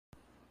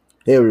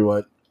Hey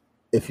everyone,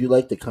 if you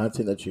like the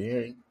content that you're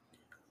hearing,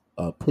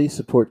 please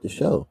support the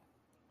show.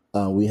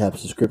 We have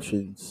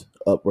subscriptions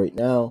up right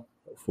now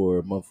for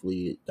a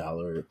monthly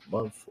dollar a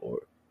month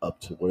or up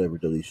to whatever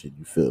donation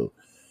you feel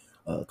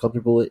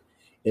comfortable with.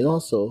 And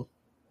also,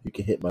 you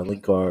can hit my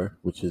link R,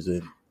 which is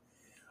in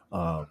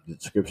the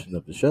description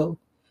of the show,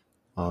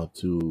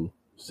 to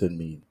send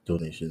me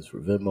donations for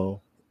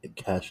Venmo and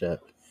Cash App.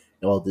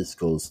 And all this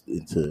goes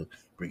into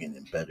bringing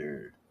in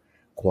better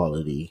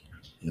quality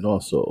and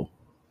also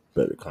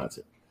better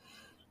content.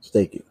 So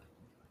thank you.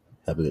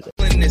 Have a good day.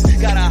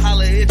 Gotta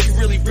holler if you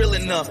really real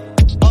enough.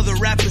 Other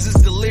rappers is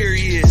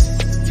delirious.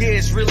 Yeah,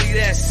 it's really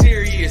that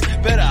serious.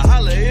 Better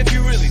holler if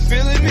you really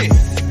feeling me.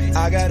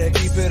 I gotta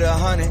keep it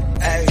 100.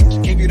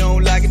 Ayy, if you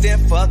don't like it,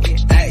 then fuck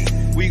it.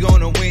 Ayy, we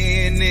gonna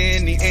win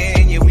in the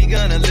end. Yeah, we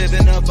gonna live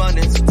in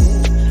abundance.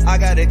 I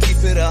gotta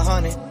keep it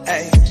 100.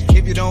 Ayy,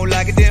 if you don't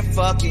like it, then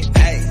fuck it.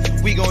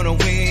 Ayy, we gonna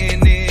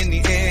win in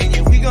the end.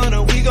 Yeah, we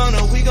gonna.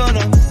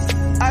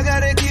 I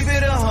gotta keep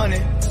it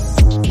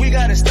 100. We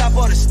gotta stop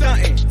all the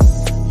stunting.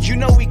 You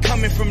know we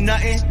coming from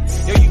nothing.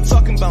 Yo, you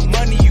talking about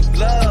money, you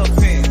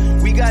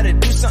bluffing. We gotta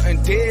do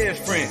something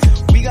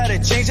different. We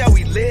gotta change how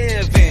we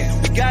live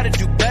in. We gotta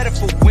do better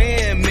for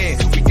women.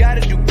 We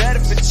gotta do better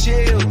for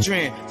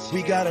children.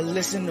 We gotta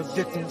listen to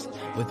victims,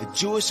 whether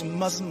Jewish or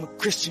Muslim or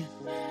Christian.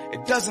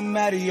 It doesn't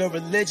matter your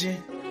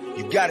religion.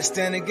 You gotta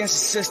stand against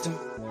the system,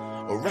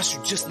 or else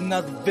you just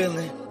another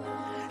villain.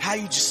 How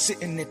you just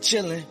sitting there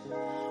chilling?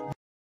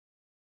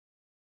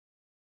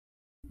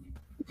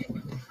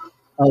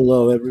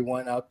 Hello,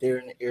 everyone out there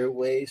in the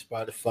airways,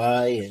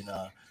 Spotify, and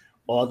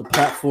all the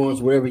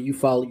platforms, wherever you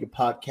follow your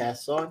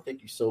podcasts on.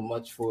 Thank you so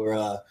much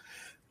for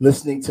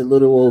listening to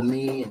Little Old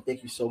Me, and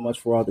thank you so much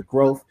for all the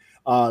growth.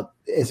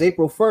 It's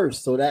April 1st,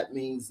 so that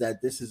means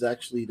that this is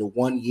actually the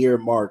 1 year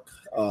mark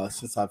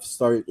since I've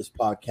started this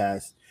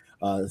podcast.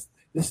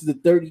 This is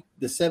the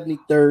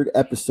 73rd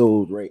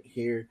episode right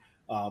here,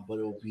 but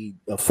it will be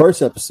the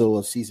first episode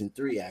of season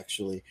 3,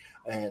 actually.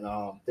 And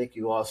thank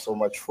you all so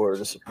much for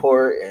the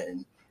support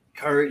and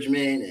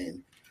encouragement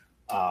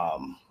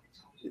and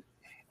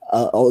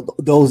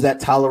those that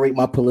tolerate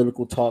my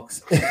political talks.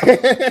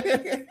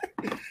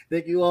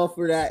 Thank you all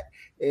for that,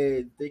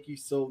 and thank you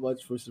so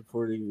much for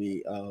supporting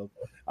me.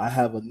 I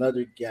have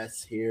another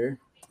guest here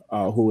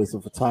who is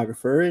a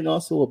photographer and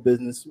also a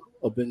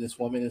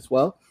businesswoman as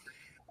well.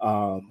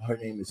 Her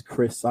name is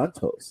Chris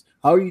Santos.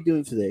 How are you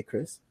doing today,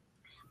 Chris?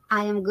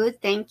 I am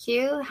good, thank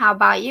you. How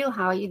about you?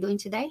 How are you doing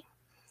today?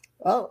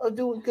 Oh, I'm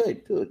doing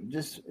good.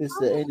 Just it's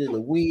the end of the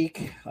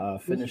week.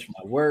 Finished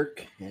my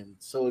work, and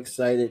so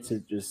excited to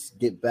just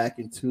get back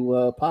into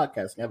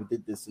podcasting. I haven't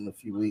did this in a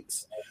few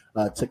weeks.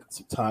 Took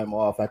some time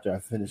off after I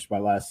finished my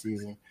last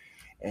season,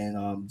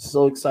 and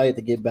so excited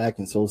to get back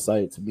and so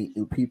excited to meet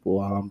new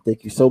people.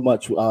 Thank you so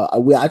much.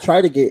 I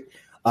try to get.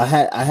 I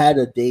had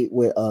a date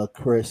with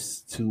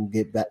Chris to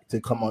get back to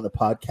come on the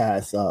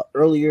podcast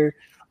earlier,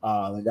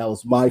 and that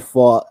was my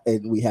fault,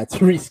 and we had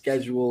to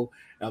reschedule.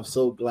 I'm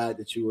so glad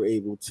that you were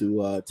able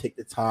to take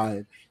the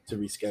time to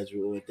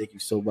reschedule, and thank you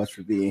so much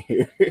for being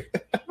here.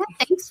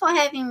 Thanks for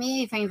having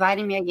me, for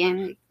inviting me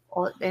again.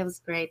 Oh, that was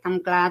great. I'm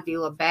glad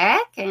you are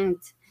back and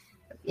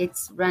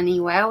it's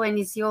running well, and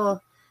it's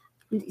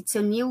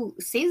a new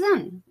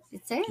season.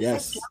 It's it.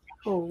 Yes. That's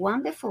wonderful,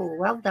 wonderful.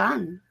 Well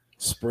done.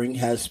 Spring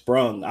has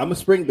sprung. I'm a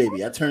spring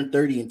baby. I turned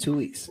 30 in 2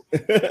 weeks.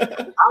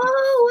 Oh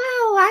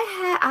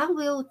wow! I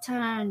will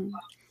turn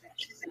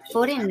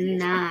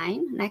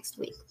 49 next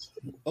week.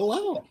 Oh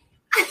wow.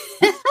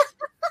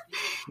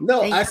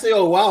 No, I say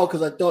oh wow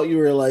because I thought you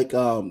were like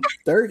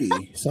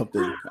 30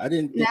 something. I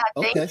didn't think,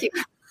 No, thank you.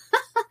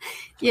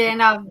 Yeah,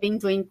 and I've been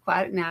doing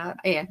quite now.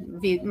 Yeah,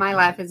 my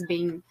life has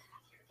been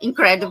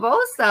incredible,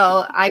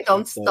 so I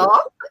don't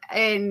stop.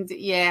 And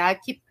yeah, I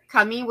keep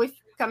coming with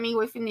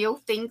new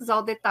things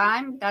all the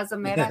time.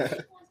 Doesn't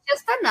matter.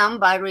 Just a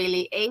number,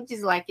 really. Age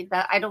is like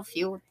that. I don't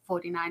feel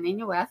 49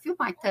 anyway. I feel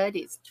my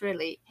 30s,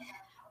 really.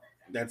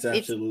 That's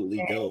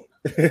absolutely dope.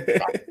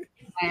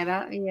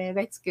 Yeah,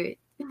 that's good.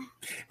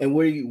 And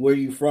where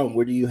you from?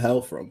 Where do you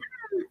hail from?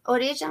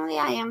 Originally,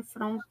 I am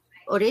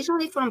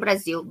originally from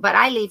Brazil, but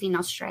I live in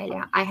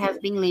Australia. I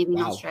have been living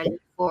in Australia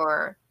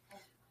for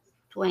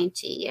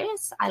 20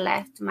 years. I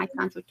left my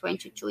country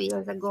 22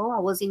 years ago. I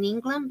was in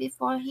England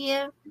before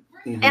here,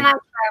 and I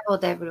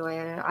traveled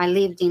everywhere. I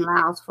lived in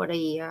Laos for a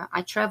year.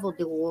 I traveled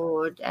the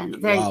world, and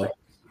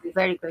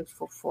very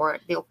grateful for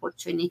the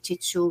opportunity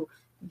to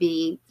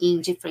be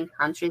in different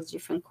countries,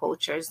 different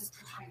cultures.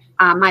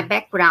 My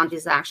background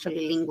is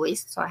actually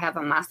linguist, so I have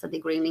a master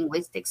degree in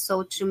linguistics.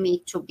 So to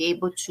me, to be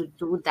able to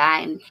do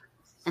that and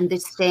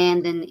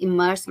understand and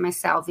immerse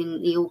myself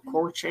in new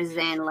cultures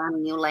and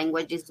learn new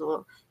languages,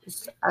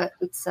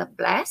 it's a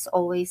bless.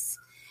 Always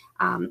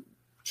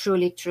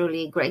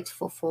truly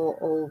grateful for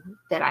all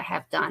that I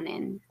have done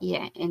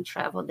and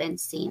traveled and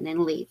seen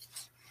and lived.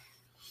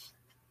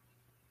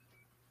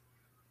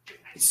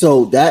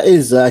 So that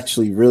is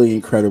actually really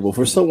incredible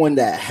for someone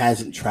that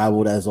hasn't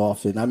traveled as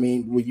often. I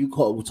mean, when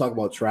we talk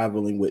about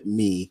traveling with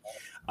me,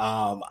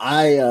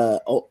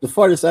 The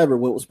farthest I ever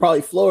went was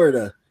probably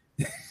Florida.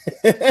 Oh,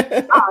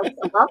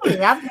 it's lovely.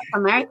 I've got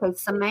America.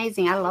 It's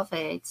amazing. I love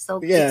it. It's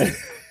so Yeah. it's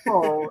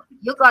cool.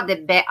 You got the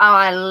best. Oh,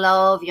 I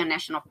love your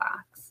national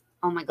parks.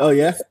 Oh my God. Oh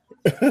yeah.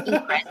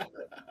 Incredible.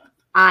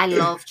 I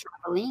love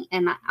traveling,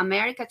 and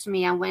America to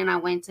me. And when I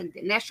went to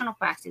the national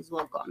parks, is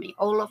what got me.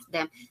 All of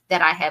them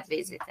that I have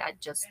visited are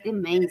just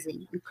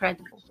amazing,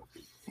 incredible,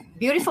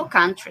 beautiful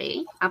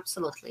country.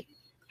 Absolutely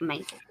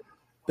amazing.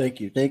 Thank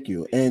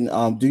you.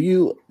 And do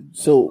you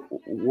so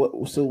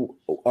what? So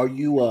are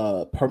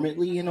you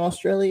permanently in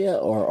Australia,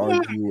 or are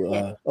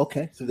you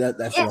okay? So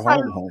that's your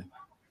home.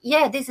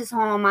 Yeah, this is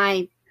home.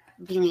 I've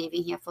been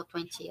living here for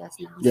 20 years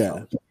now. Yeah,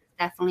 so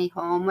definitely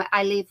home.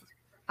 I live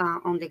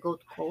on the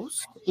Gold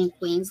Coast in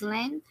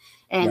Queensland,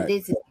 and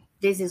right.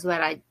 this is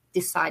where I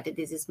decided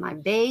this is my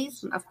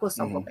base. Of course,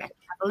 I'll go back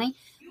traveling,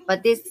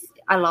 but this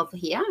I love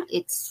here.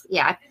 This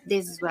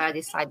is where I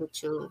decided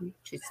to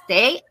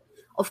stay.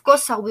 Of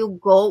course, I will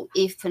go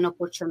if an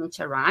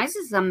opportunity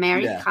arises.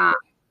 America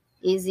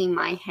is in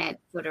my head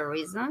for a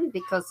reason,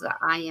 because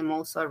I am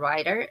also a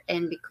writer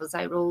and because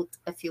I wrote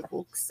a few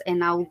books,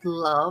 and I would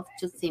love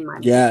to see my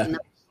book in a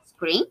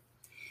screen.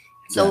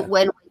 So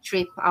when we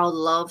trip, I would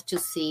love to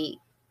see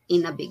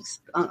in a big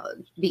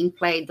being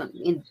played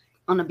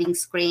on a big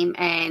screen,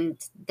 and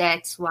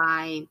that's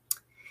why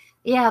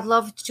I'd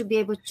love to be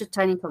able to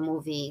turn into a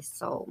movie.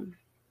 So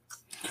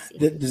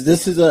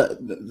this is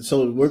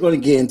so we're going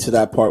to get into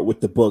that part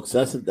with the books.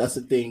 That's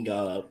the thing.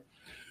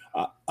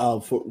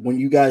 For when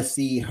you guys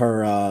see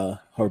her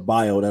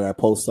bio that I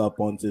post up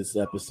on this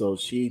episode,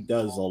 she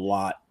does a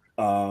lot.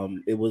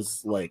 It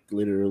was like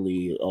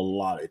literally a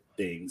lot of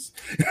things.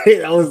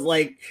 I was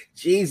like,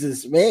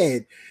 Jesus,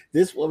 man,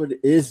 this woman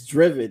is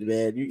driven,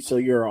 man. So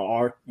you're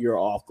you're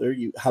an author.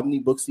 How many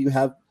books do you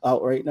have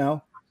out right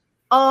now?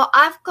 Oh,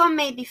 I've got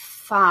maybe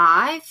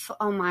 5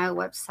 on my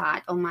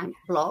website, on my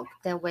blog,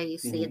 that way you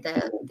see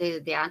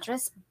the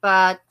address.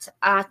 But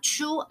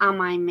 2 are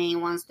my main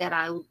ones that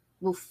I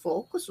will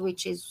focus,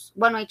 which is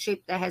One Way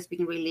Trip, that has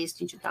been released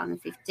in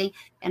 2015,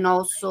 and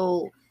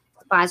also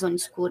Spies on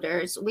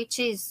Scooters, which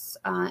is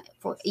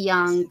for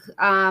young.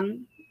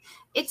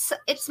 It's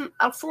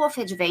full of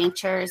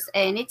adventures,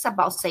 and it's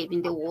about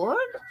saving the world.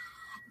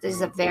 There's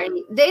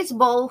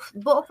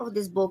both of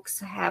these books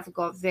have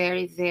got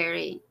very,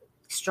 very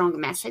strong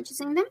messages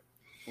in them.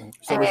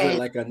 So is it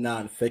like a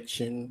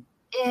nonfiction?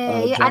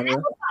 I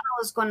never thought I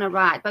was gonna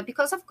write, but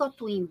because I've got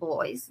twin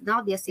boys,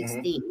 now they're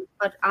 16.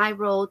 But I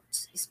wrote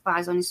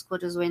Spies on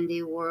Scooters when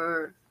they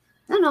were,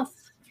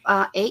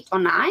 8 or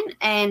 9,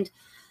 and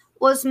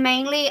was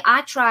mainly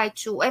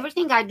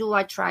everything I do,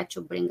 I try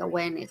to bring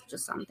awareness to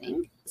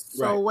something.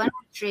 So One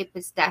Trip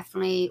is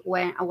definitely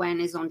when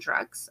awareness on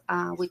drugs,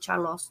 which I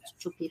lost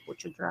 2 people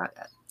to drug.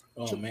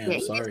 Oh man,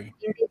 sorry.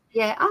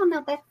 Yeah. Oh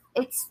no,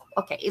 it's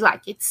okay.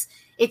 Like it's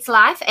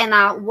life, and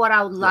what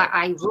I would like,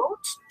 I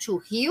wrote to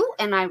heal,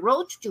 and I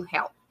wrote to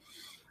help,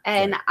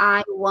 and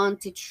I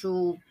wanted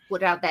to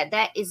put out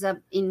that is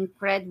an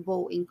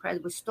incredible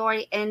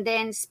story. And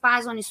then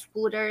Spies on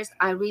Scooters,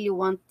 I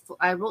wrote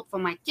for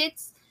my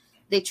kids.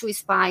 The 2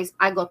 spies,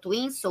 I got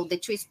twins, so the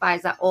 2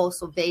 spies are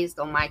also based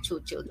on my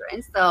 2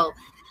 children. So,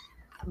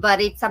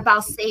 but it's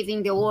about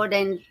saving the world,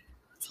 and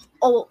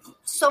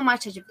so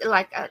much,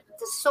 like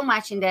there's so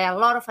much in there. A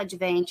lot of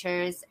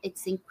adventures.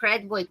 It's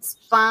incredible. It's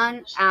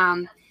fun,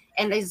 and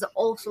it's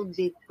also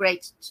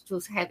great to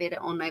have it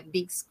on a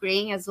big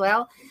screen as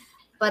well.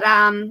 But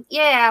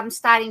I'm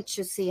starting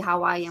to see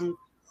how I am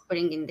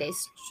bringing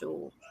this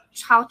to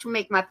how to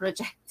make my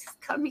project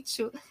coming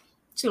to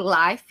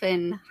life,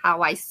 and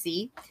how I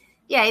see.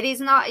 Yeah, it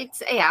is not.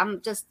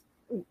 I'm just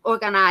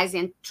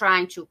organizing,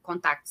 trying to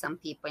contact some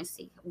people and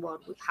see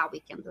how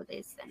we can do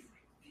this. And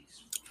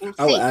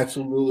I would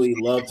absolutely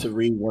love to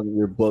read one of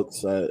your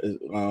books.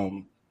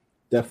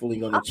 Definitely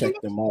going to check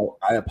them out.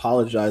 I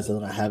apologize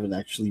that I haven't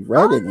actually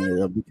read any of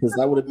them, because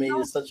that would have made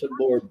it such a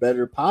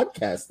better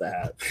podcast to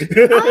have.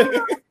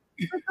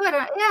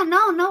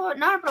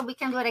 No problem. We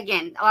can do it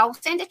again. I'll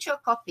send it you a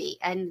copy,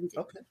 and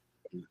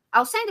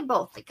I'll send it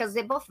both, because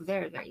they're both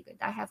very, very good.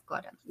 I have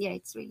got them. Yeah,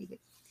 it's really good.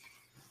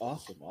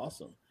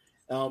 Awesome.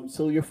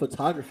 So your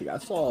photography, I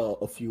saw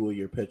a few of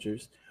your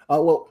pictures.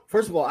 Well,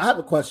 first of all, I have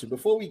a question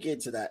before we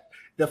get to that.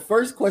 The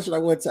first question I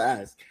want to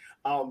ask.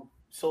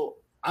 So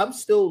I'm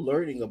still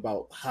learning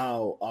about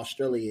how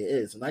Australia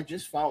is, and I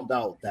just found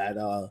out that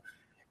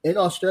in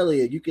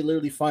Australia you can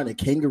literally find a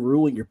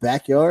kangaroo in your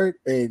backyard,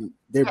 and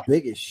they're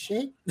big as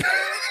shit.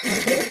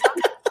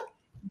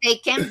 They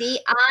can be.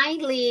 I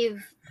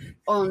live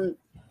on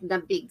the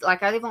big,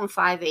 like I live on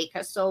 5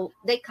 acres, so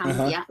they come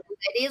here.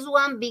 There is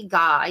one big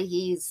guy.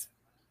 He's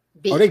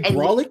big. Are they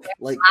brolic?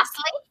 Like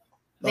muscly?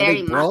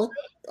 Very muscly.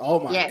 Oh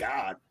my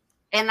god!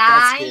 And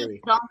I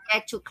don't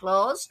get too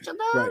close to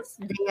those.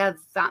 Right.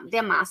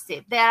 They're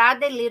massive. There are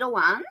the little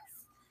ones,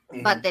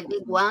 but the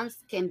big ones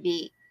can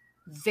be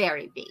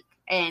very big.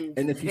 And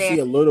if you see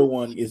a little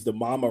one, is the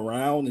mom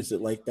around? Is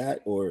it like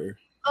that, or?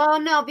 Oh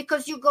no,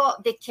 because you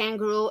got the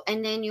kangaroo,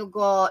 and then you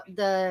got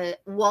the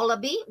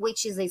wallaby,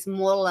 which is a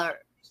smaller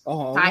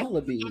Oh, type,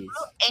 wallabies.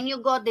 and you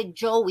got the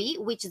joey,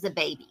 which is a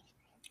baby.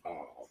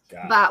 Oh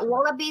God. But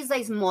wallabies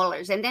are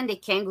smaller, and then the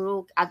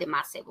kangaroo are the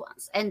massive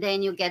ones, and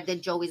then you get the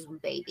joeys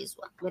babies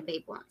one, the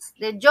baby ones.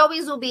 The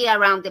joeys will be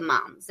around the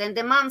moms, and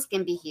the moms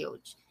can be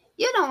huge.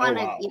 You don't want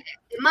to. wow.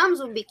 The moms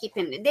will be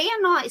keeping. They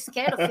are not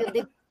scared of you.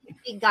 The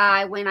big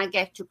guy, when I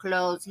get too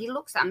close, he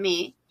looks at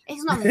me.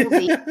 He's not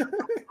moving.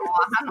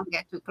 I don't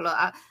get too close.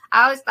 I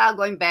always start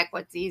going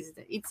backwards.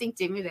 It's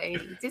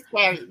intimidating. It's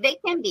scary.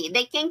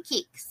 They can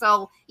kick.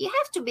 So you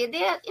have to be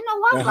there.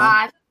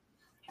 Wildlife.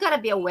 You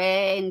gotta be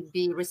aware and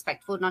be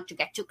respectful, not to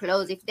get too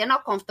close. If they're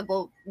not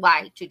comfortable,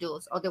 why to do?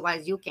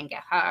 Otherwise, you can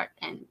get hurt,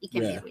 and it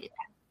can be really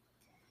bad.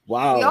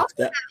 Wow. We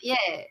also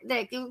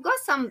you've got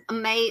some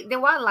amazing. The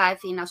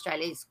wildlife in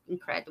Australia is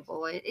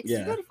incredible. It's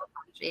a beautiful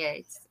country. Yeah,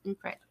 it's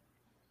incredible.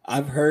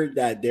 I've heard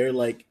that they're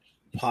like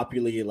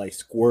populated like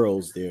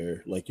squirrels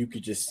there. Like you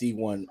could just see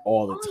one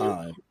all the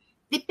time.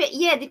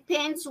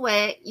 Depends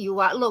where you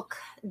are. Look,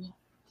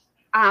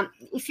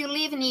 if you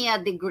live near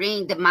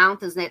the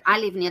mountains, that I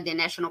live near the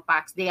national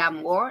parks, they are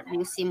more.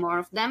 You see more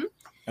of them.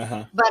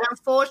 But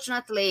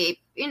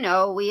unfortunately,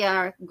 we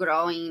are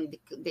growing.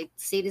 The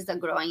cities are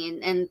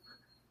growing, and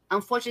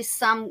unfortunately,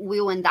 some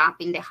will end up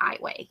in the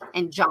highway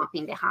and jump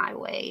in the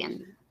highway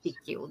and be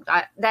killed.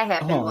 That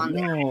happened one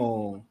day.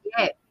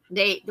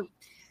 Yeah,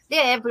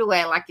 they're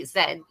everywhere, like you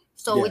said.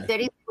 So if there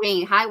is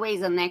green,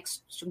 highways are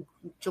next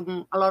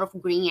to a lot of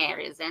green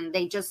areas, and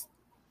they just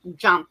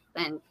jump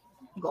and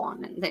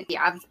gone. And then,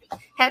 has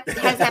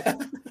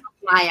happened in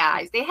my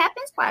eyes. It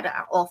happens quite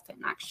often,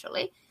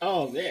 actually.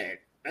 Oh man,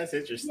 that's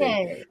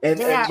interesting. And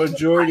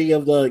majority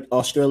of the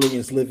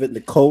Australians live in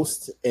the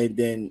coast, and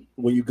then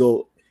when you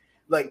go,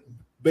 like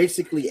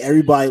basically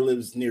everybody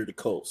lives near the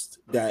coast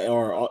that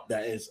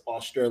is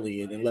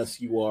Australian, unless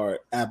you are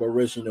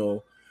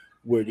Aboriginal,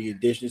 where the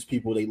indigenous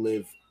people they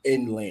live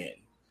inland.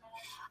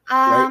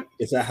 Right?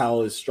 Is that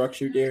how it's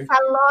structured there?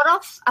 A lot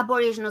of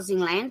Aboriginals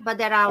inland, but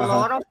there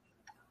are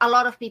a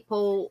lot of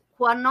people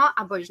who are not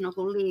Aboriginal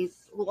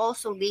who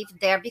also live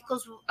there,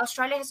 because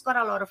Australia has got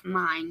a lot of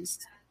mines.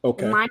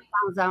 Okay. Mine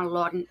towns are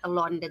a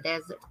lot in the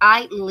desert.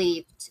 I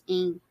lived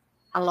in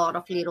a lot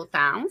of little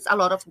towns, a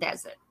lot of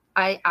desert.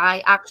 I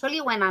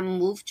actually, when I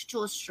moved to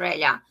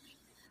Australia,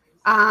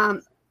 I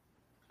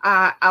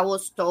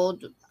was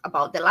told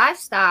about the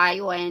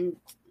lifestyle, and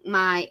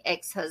my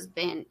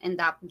ex-husband ended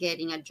up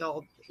getting a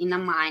job in a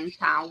mine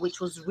town, which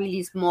was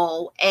really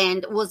small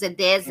and was a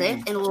desert,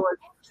 and it was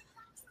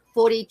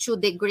 42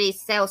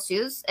 degrees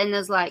Celsius. And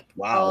it's like,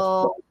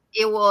 wow.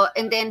 It was,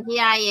 and then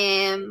here I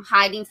am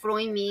hiding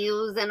from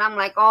meals, and I'm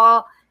like,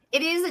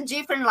 it is a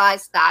different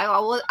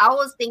lifestyle. I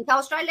was thinking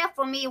Australia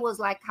for me was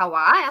like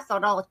Hawaii. I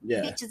thought,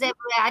 beaches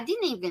everywhere. I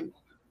didn't even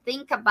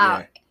think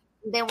about it.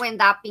 Then we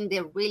end up in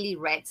the really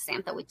red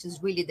center, which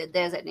is really the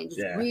desert, and it's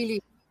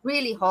really,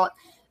 really hot.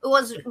 It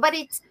was, but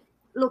it's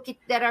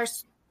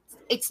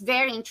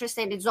very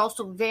interesting. It's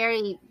also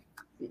very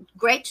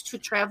great to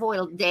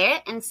travel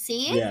there and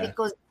see it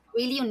because it's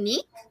really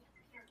unique.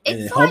 And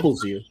it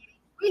humbles you.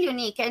 Really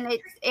unique, and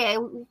it's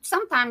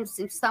sometimes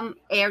in some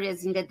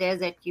areas in the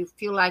desert you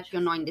feel like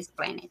you're not in this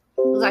planet.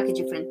 It's like a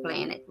different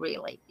planet,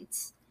 really.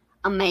 It's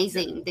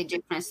amazing, the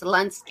different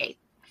landscape.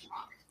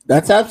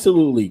 That's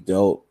absolutely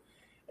dope.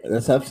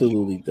 And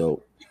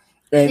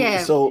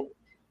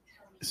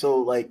so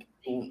like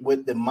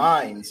with the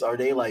mines, are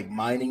they like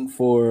mining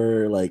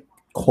for like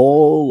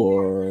coal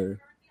or?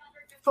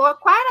 For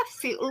quite a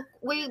few,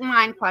 we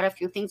mine quite a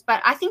few things, but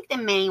I think the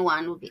main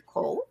one would be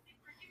coal.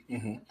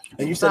 Mm-hmm.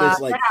 And you said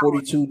it's like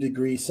 42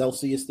 degrees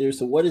Celsius there.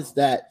 So what is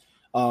that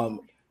in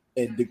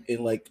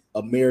like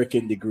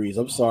American degrees?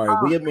 I'm sorry,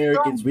 we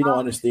Americans, we don't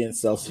understand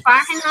Celsius.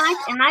 Fahrenheit,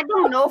 and I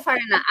don't know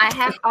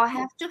Fahrenheit. I'll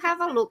have to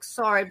have a look.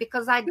 Sorry,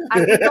 because I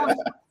don't know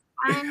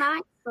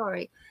Fahrenheit.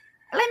 Sorry.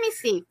 Let me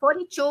see.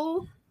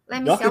 42.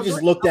 Let me y'all can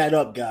just look that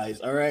up, guys.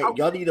 All right. Okay.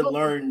 Y'all need to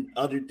learn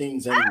other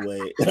things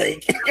anyway.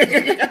 Like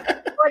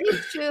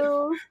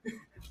 42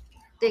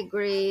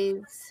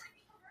 degrees.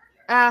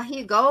 Here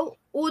you go.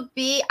 Would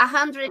be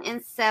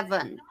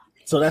 107.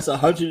 So that's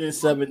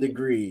 107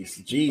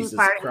 degrees. Jesus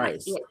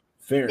Christ. Yeah.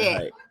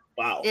 Fahrenheit. Yeah.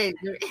 Wow. Yeah.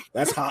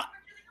 That's hot.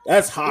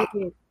 That's hot.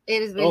 It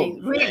is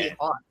really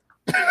hot.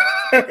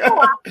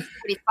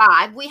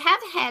 45. We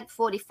have had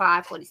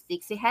 45,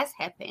 46. It has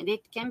happened.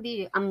 It can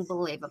be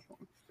unbelievable.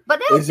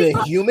 But is it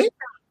humid?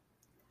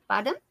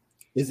 Pardon?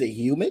 Is it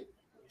humid?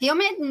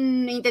 Humid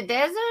in the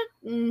desert?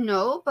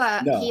 No,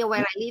 but here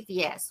where I live,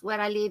 yes. Where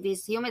I live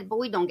is humid, but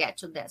we don't get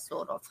to that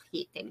sort of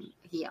heat in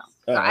here.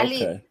 So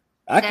I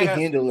can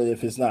handle it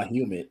if it's not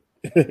humid.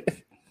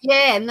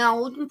 Yeah, no,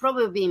 it wouldn't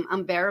probably be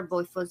unbearable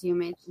if it was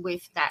humid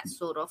with that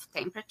sort of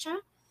temperature.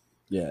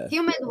 Yeah.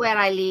 Humid where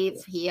I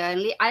live here.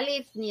 I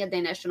live near the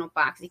national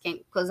parks. It can,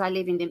 because I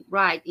live in the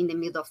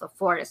middle of the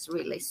forest,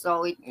 really.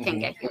 So it can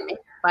get humid.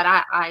 But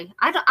I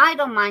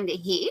don't mind the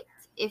heat.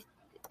 If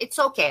it's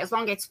okay, as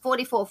long as it's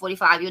 44,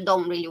 45, you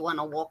don't really want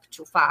to walk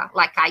too far,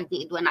 like I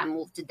did when I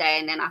moved today,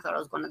 and then I thought I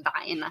was going to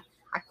die, and I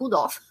could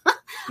off.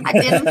 I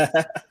didn't.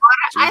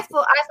 I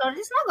thought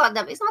it's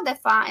not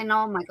that far, and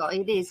oh my God,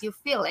 it is. You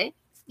feel it.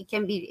 it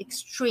can be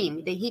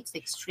extreme. The heat's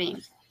extreme.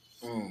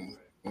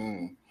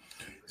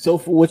 So,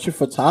 what's your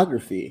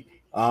photography?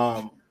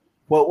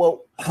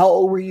 Well, how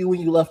old were you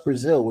when you left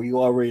Brazil? Were you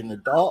already an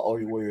adult,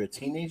 or were you a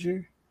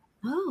teenager?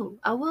 Oh,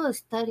 I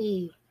was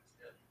 30.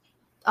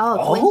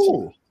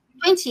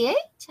 28,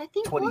 I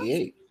think.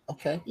 28.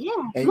 Okay.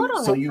 Yeah. And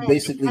so you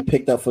basically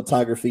picked up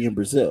photography in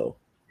Brazil.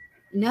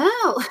 No.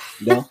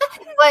 No.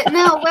 But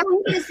no,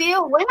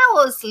 when I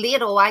was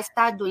little, I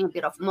started doing a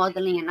bit of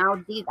modeling, and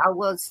I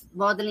was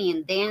modeling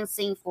and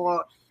dancing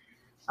for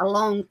a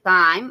long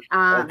time,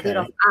 a bit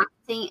of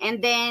acting,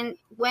 and then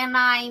when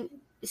I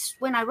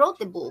wrote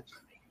the book,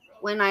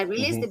 when I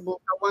released the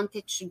book, I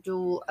wanted to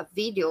do a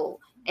video,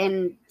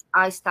 and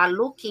I started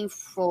looking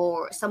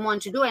for someone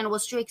to do, and it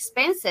was too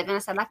expensive, and I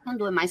said I can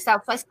do it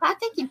myself. So I started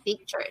taking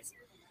pictures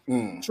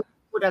to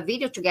put a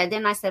video together,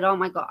 and I said, oh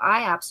my God,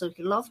 I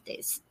absolutely love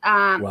this.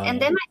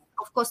 And then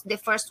of course, the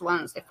first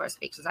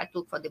pictures I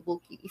took for the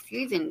book,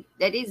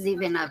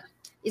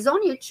 it's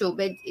on YouTube,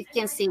 but you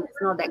can see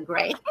it's not that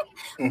great.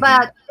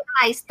 But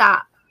I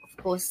start,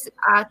 of course,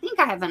 I think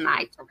I have an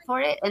eye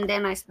for it, and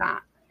then I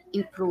start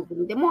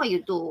improving. The more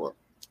you do,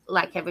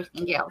 like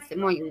everything else, the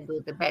more you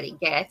do, the better it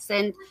gets.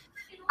 And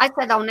I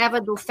said I'll never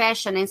do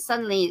fashion, and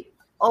suddenly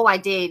all I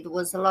did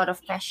was a lot of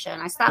fashion.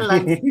 I started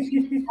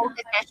learning all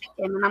the fashion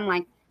came, and I'm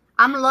like,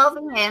 I'm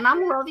loving it, and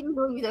I'm loving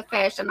doing the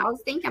fashion. I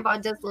was thinking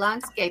about just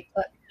landscape,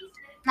 but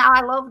now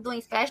I love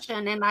doing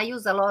fashion, and I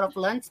use a lot of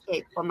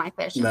landscape for my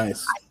fashion.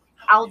 Nice.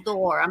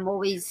 Outdoor, I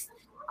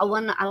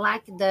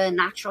like the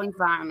natural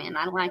environment.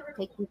 I like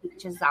taking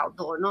pictures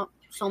outdoor, not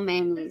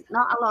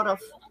a lot of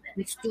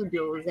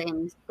studios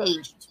and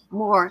staged,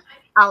 more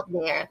out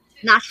there,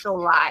 natural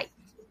light.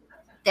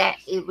 I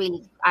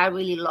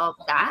really love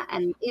that,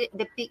 and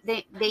the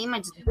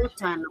images do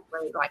turn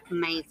away like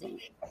amazing.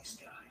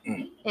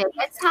 Yeah,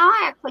 that's how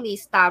I actually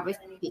started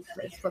with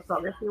pictures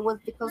photography, was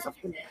because of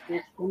the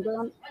book. And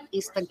then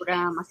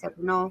Instagram, I said,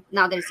 no,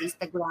 now there's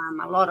Instagram.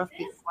 A lot of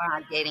people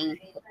are getting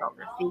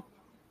photography.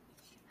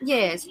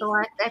 Yeah, so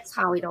that's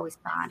how it always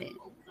started.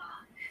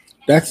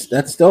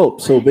 That's dope.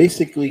 So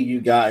basically,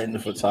 you got into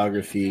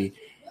photography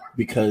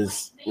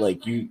because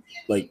you're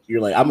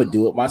like, I'm gonna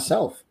do it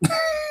myself.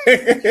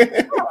 That's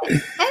the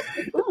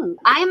thing.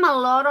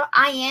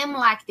 I am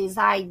like this.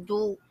 I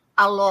do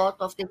a lot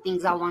of the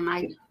things I want.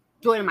 I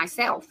do it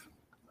myself.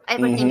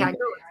 Everything I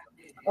do.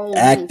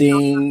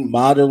 Acting,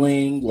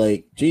 modeling,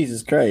 like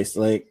Jesus Christ.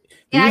 Like,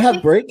 do you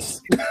have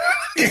breaks? Do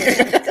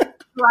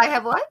I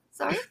have what?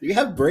 Sorry? Do you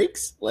have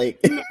breaks?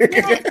 Like, to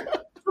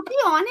be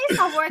honest,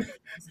 I work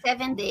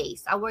 7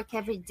 days. I work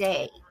every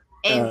day.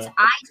 And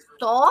I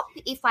stop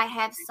if I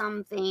have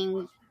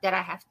something that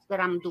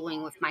I'm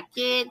doing with my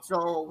kids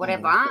or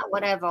whatever,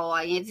 or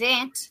an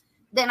event,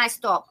 then I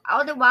stop.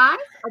 Otherwise,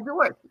 I'll be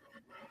working.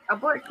 I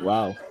work.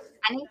 Wow.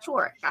 I need to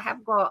work. I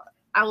have got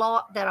a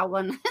lot that I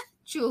want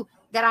to,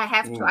 that I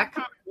have to. I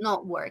can't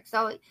not work.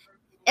 So,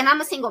 and I'm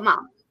a single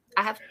mom.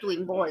 I have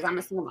 2 boys. I'm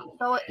a single mom.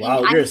 So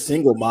wow, you're a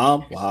single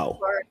mom. Wow.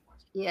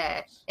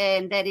 Yeah,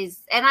 and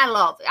I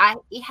love it.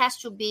 It has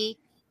to be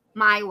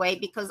my way,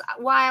 because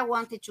why I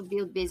wanted to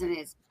build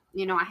business.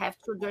 I have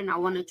children. I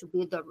wanted to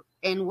build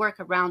and work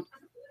around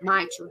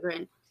my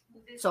children,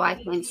 so I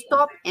can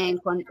stop and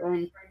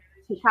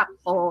pick up,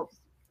 or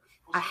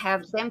I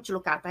have them to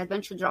look at. I have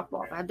them to drop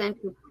off. I have them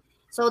to.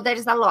 So there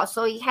is a lot.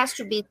 So it has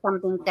to be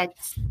something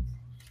that's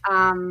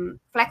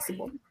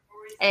flexible,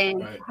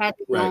 and had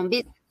my own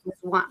business.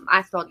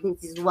 I thought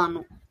this is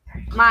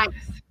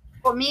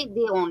for me,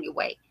 the only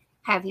way,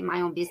 having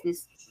my own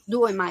business,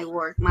 doing my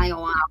work, my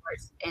own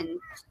hours. And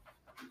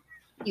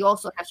you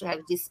also have to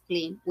have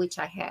discipline, which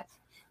I have.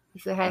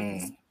 If you have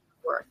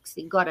works,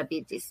 you gotta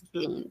be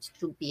disciplined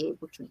to be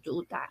able to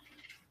do that.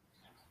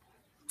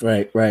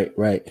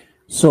 Right.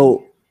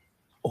 So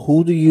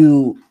who do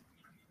you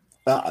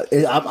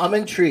I'm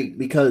intrigued,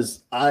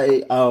 because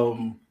I've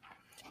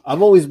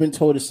always been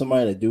told as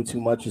somebody to do too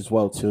much as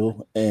well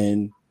too,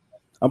 and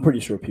I'm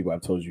pretty sure people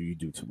have told you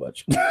do too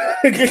much.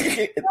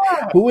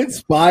 Who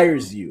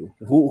inspires you?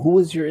 Who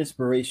is your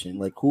inspiration?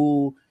 Like,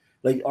 who?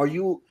 Like,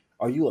 do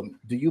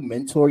you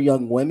mentor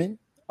young women?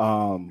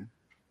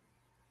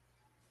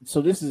 So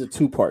this is a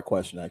 2-part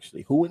question,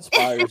 actually. Who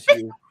inspires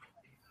you,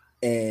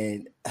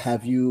 and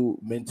have you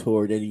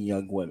mentored any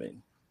young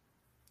women?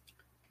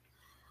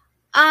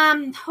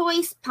 Who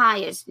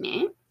inspires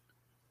me?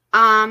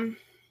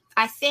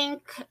 I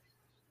think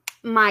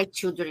my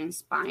children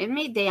inspire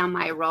me. They are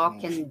my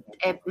rock, and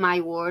my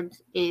word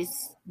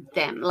is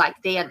them. Like,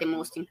 they are the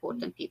most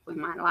important people in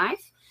my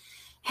life.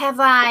 Have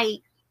I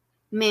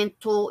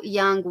mentor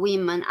young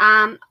women?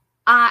 I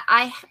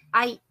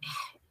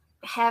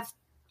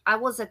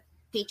was a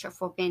teacher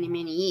for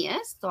many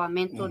years, so I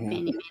mentored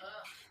many.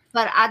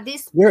 But at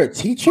this, you're a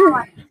teacher.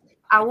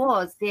 I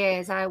was,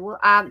 yes, I will.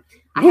 I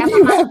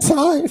have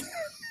time.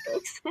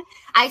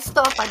 I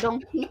stopped. I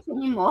don't teach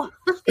anymore.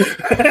 So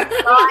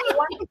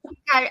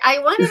I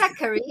wanted a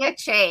career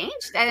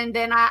change, and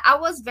then I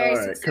was very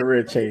successful.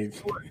 Career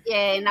change.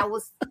 Yeah, and I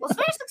was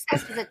very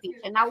successful as a teacher,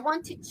 and I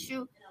wanted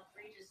to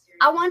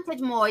I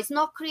wanted more. It's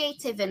not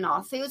creative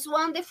enough. It was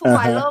wonderful.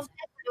 I loved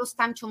it. It was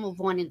time to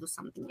move on and do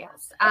something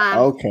else.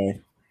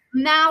 Okay.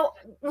 Now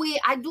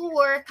I do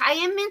work. I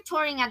am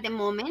mentoring at the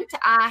moment.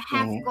 I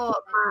have got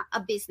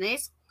a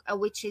business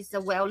which is a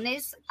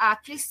wellness.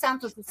 Chris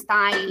Santos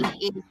Styling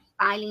in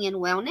styling and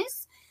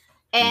wellness,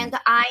 and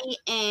I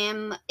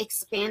am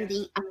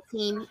expanding a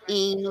team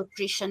in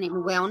nutrition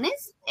and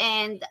wellness.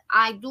 And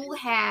I do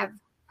have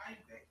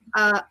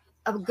a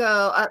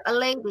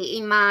lady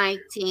in my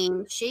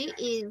team. She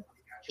is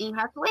in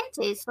her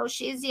 20s, so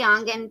she's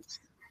young, and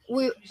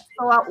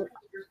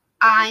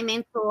I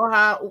mentor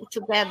her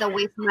together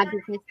with my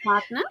business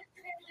partner.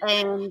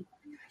 And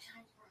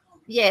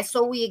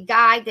so we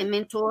guide and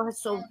mentor her.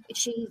 So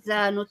she's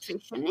a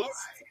nutritionist.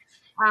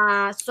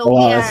 That's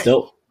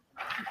dope.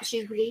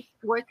 She's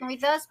working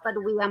with us, but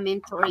we are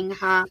mentoring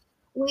her.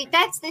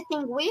 That's the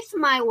thing with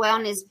my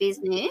wellness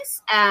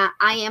business. I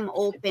am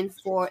open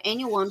for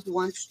anyone who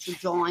wants to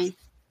join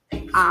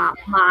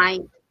my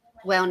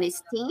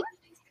wellness team.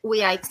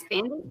 We are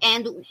expanding,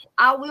 and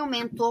I will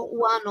mentor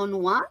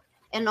one-on-one.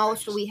 And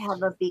also we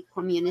have a big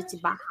community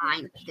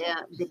behind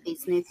the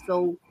business.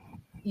 So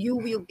you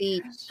will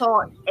be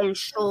taught and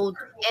showed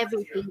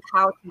everything,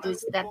 how to do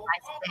step by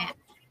step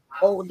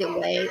all the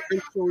way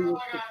until you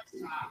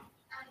succeed.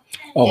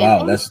 Oh,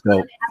 wow, that's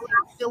dope.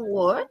 The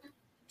world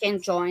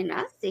can join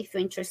us. If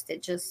you're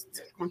interested,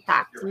 just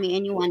contact me.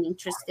 Anyone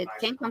interested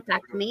can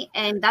contact me.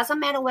 And doesn't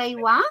matter where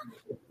you are.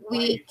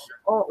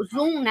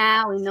 Zoom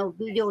now,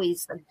 video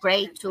is a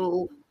great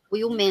tool.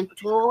 We will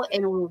mentor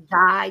and we will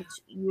guide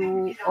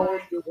you all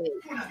the way.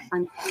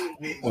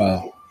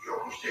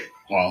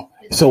 Wow.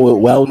 So with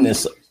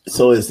wellness,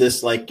 so is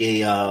this like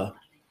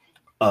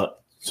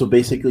so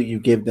basically you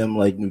give them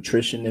like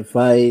nutrition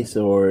advice,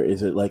 or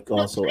is it like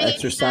also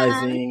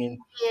exercising?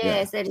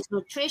 Yes, there is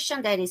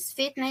nutrition, there is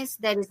fitness,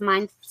 there is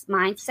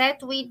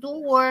mindset. We do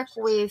work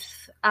with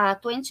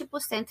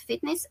 20%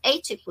 fitness,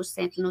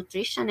 80%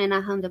 nutrition, and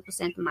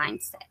 100%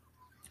 mindset.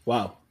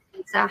 Wow.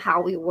 That's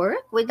how we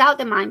work. Without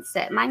the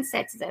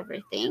mindset is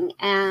everything.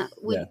 And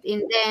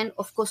then,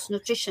 of course,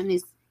 nutrition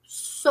is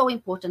so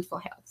important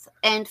for health,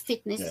 and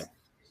fitness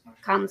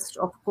comes,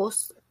 of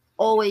course,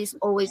 always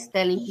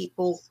telling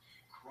people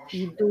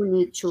you do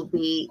need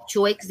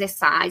to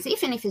exercise,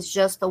 even if it's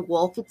just a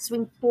walk. It's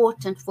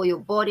important for your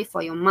body,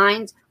 for your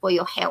mind, for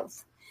your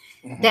health.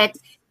 That's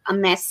a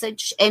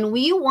message, and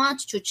we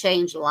want to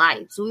change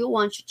lives. We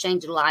want to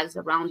change lives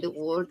around the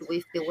world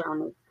with the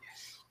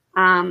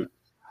wellness.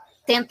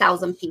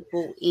 10,000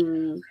 people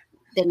in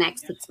the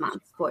next 6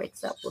 months, for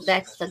example.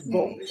 That's the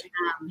goal.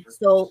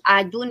 So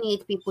I do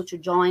need people to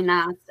join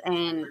us,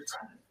 and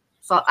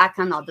so I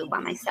cannot do by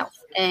myself.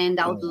 And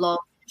I would love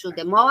to.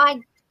 The more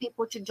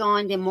people to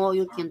join, the more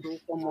you can do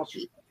for more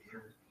people.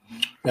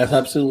 That's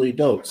absolutely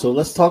dope. So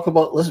let's talk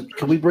about.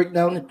 Can we break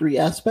down the 3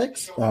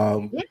 aspects?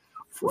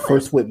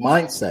 First, with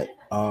mindset.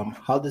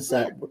 How does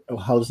that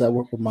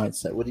work with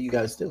mindset? What do you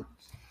guys do?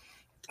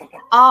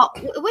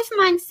 With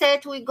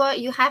mindset,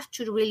 you have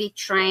to really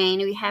train.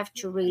 We have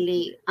to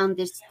really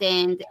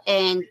understand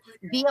and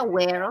be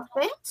aware of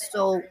it.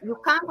 So you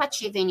can't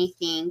achieve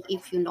anything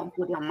if you don't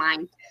put your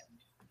mind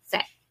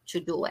set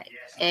to do it.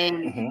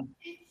 And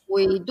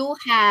we do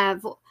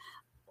have,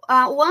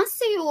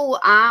 once you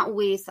are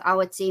with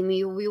our team,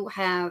 you will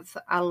have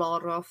a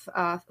lot of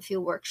few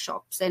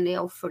workshops, and they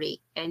are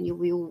free, and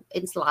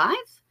it's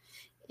live.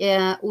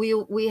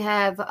 We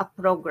have a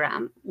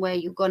program where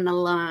you're gonna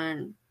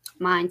learn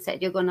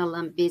mindset, you're going to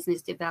learn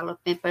business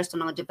development,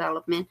 personal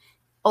development.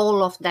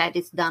 All of that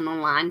is done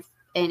online,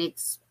 and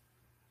it's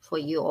for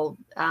you all.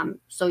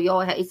 So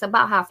it's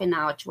about half an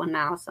hour to 1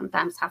 hour,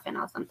 sometimes half an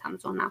hour,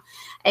 sometimes 1 hour.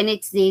 And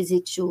it's easy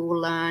to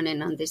learn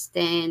and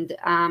understand.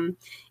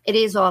 It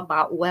is all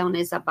about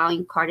wellness, about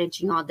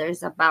encouraging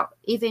others, about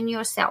even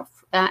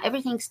yourself.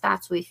 Everything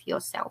starts with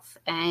yourself.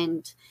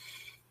 And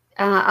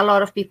a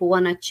lot of people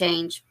want to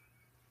change,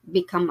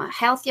 become a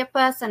healthier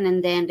person,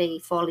 and then they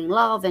fall in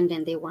love, and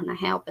then they want to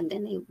help, and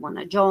then they want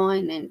to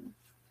join. And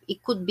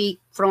it could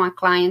be from a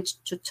client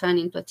to turn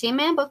into a team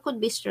member,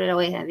 could be straight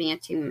away having a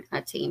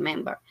team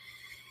member.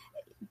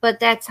 But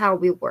that's how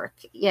we work.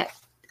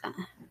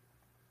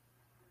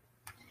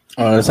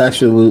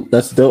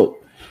 That's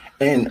dope.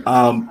 And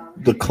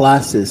the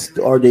classes,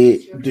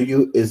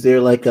 is there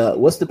like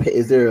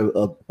is there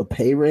a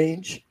pay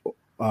range?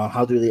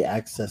 How do they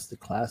access the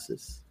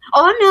classes?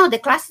 Oh no, the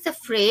classes are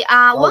free.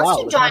 Once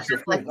you join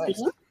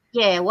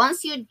our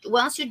team,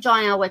 once you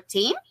join our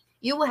team,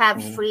 you will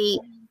have free.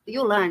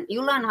 You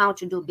learn how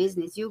to do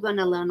business. You're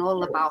gonna learn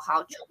all about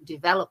how to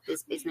develop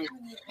this business.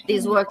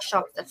 These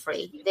workshops are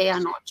free; they are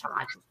not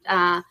charged.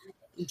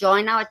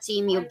 Join our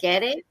team, you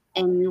get it,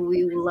 and you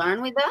will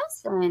learn with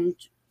us, and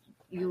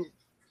you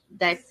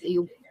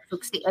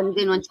succeed. And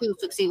then once you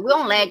succeed, we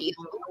won't let you.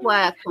 We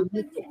are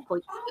committed for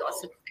your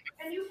success.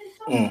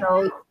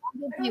 So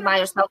you by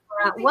yourself.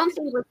 One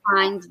thing we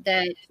find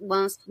that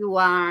once you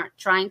are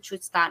trying to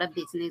start a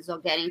business or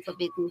get into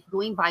business,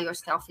 doing by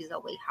yourself is a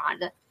way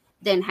harder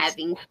than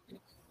having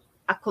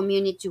a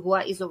community who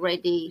is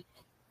already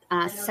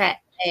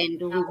set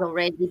and who's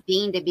already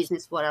been in the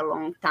business for a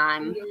long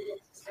time,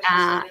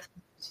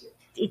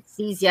 it's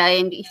easier.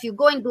 And if you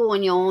go and do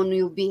on your own,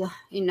 you'll be,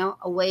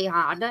 way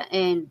harder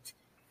and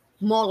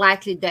more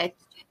likely that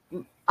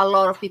a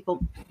lot of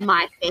people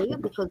might fail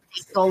because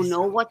they don't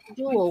know what to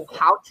do or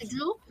how to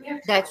do.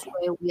 That's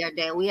where we are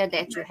there. We are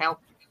there to help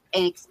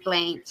and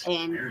explain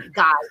and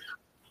guide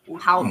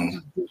how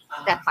to do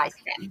step by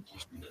step.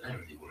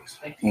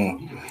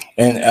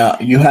 And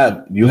you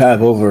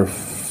have over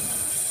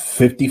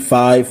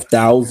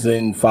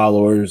 55,000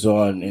 followers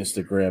on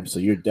Instagram, so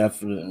you're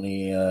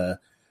definitely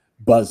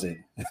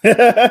buzzing.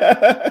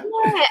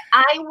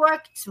 I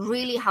worked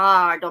really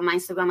hard on my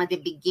Instagram at the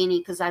beginning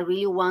because I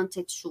really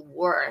wanted to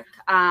work.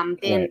 I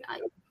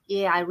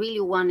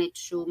really wanted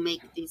to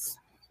make this.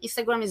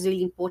 Instagram is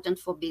really important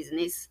for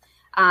business.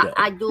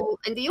 I do,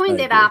 and you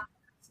ended up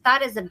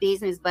start as a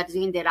business, but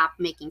you ended up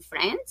making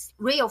friends,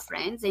 real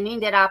friends, and you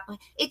ended up.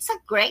 It's a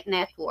great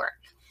network.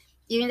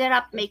 You ended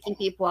up making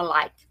people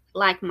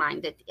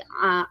like-minded.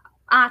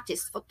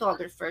 Artists,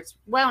 photographers,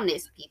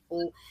 wellness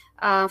people,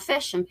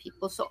 fashion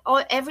people. So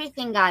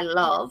everything I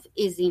love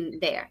is in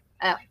there.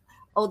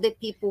 All the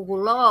people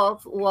who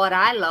love what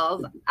I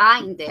love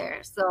are in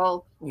there.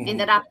 So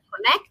ended up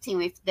connecting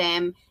with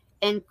them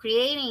and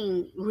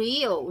creating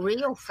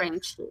real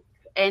friendship.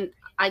 And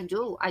I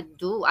do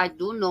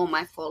know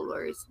my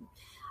followers,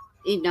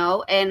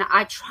 and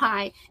I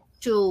try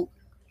to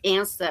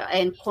answer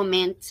and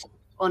comment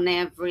on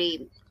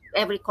every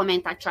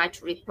comment. I try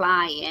to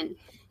reply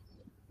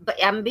but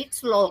I'm a bit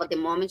slow at the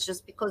moment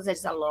just because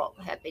there's a lot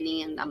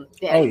happening and I'm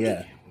very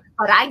busy.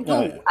 But I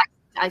do.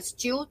 I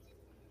still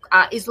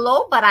it's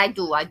low, but I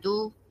do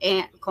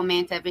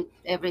comment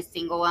every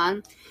single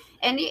one.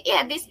 And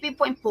these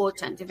people are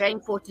important, very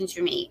important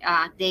to me.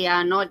 They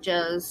are not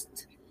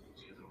just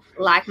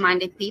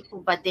like-minded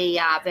people, but they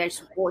are very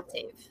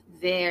supportive,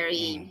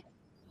 they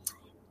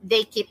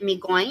keep me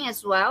going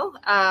as well.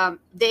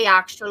 They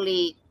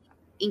actually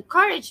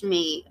encouraged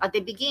me at the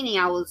beginning.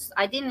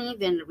 I didn't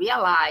even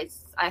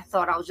realize. I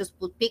thought I would just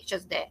put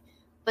pictures there,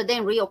 but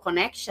then real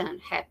connection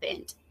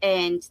happened,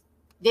 and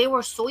they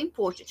were so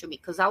important to me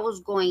because I was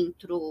going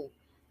through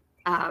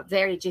a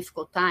very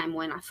difficult time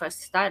when I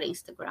first started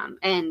Instagram,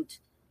 and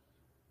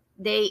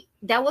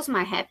that was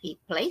my happy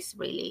place.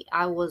 Really,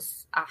 I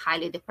was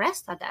highly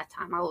depressed at that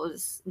time. I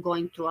was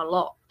going through a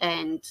lot,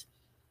 and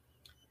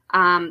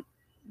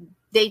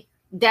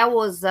there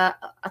was a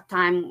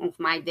time of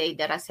my day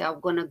that I said I'm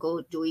gonna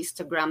go do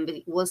Instagram. But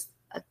it was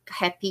a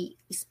happy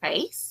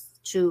space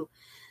to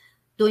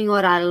doing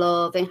what I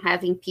love and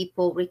having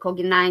people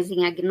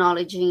recognizing,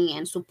 acknowledging,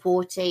 and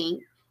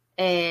supporting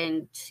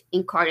and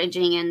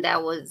encouraging. And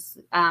that was,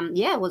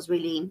 it was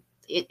really,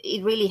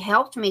 it really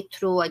helped me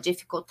through a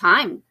difficult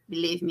time,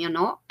 believe me or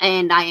not.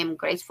 And I am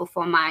grateful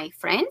for my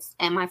friends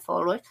and my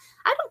followers.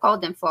 I don't call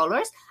them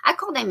followers. I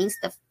call them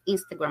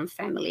Instagram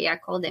family. I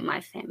call them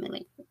my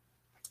family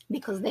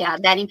because they are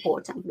that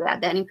important. They are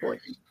that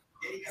important.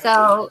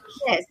 So,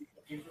 yes.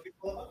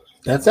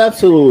 That's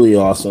absolutely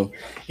awesome.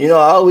 I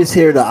always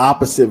hear the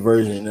opposite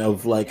version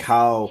of like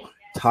how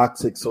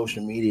toxic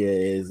social media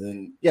is.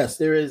 And yes,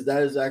 that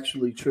is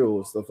actually true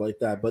and stuff like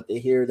that. But they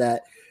hear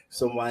that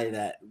somebody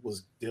that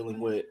was dealing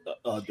with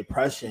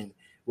depression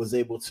was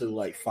able to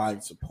like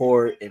find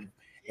support and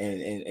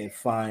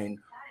find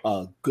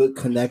good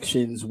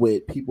connections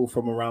with people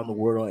from around the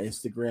world on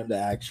Instagram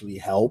that actually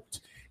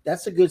helped.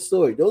 That's a good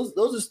story. Those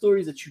are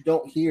stories that you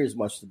don't hear as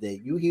much today.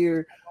 You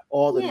hear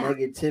all the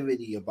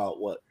negativity about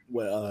what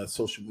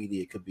social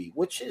media could be,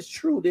 which is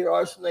true. There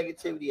are some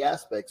negativity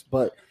aspects,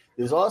 but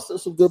there's also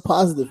some good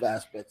positive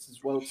aspects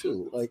as well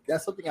too. Like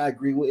that's something I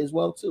agree with as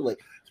well too.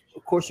 Like,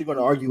 of course, you're going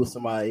to argue with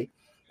somebody,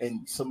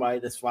 and somebody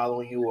that's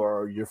following you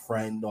or your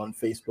friend on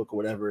Facebook or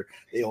whatever,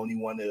 they only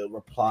want to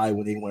reply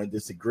when they want to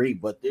disagree.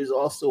 But there's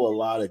also a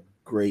lot of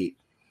great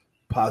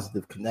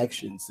positive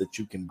connections that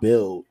you can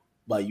build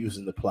by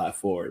using the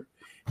platform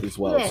as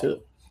well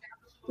too.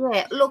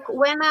 Yeah, look,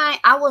 when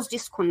I was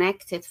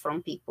disconnected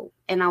from people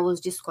and I was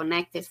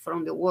disconnected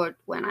from the world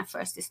when I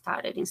first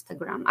started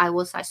Instagram, I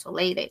was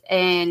isolated,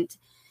 and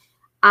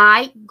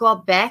I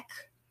got back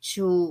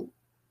to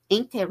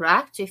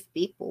interact with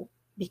people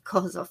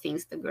because of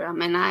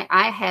Instagram. And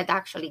I had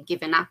actually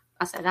given up.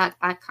 I said, I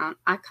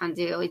can't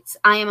deal.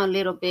 I am a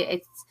little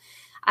bit,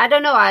 I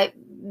don't know.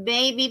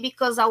 Maybe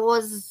because I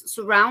was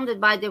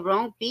surrounded by the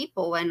wrong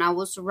people, and I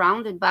was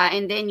surrounded by,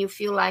 and then you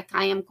feel like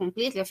I am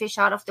completely a fish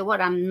out of the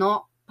water. I'm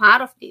not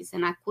part of this,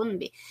 and I couldn't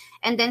be.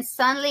 And then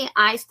suddenly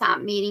I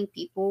start meeting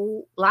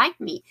people like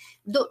me.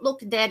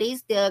 Look, that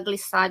is the ugly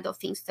side of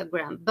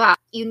Instagram, but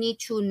you need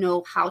to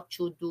know how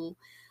to do.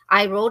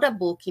 I wrote a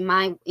book in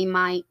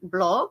my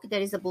blog.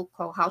 There is a book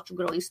called How to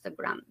Grow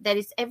Instagram. There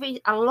is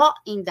a lot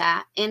in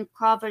that and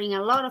covering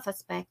a lot of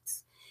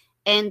aspects.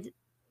 And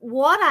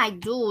what I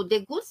do,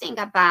 the good thing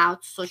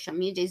about social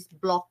media is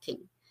blocking.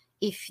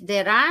 If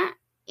there are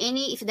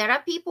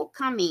people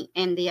coming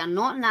and they are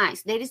not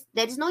nice, there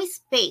is no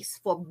space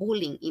for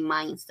bullying in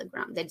my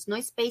Instagram. There is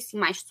no space in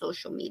my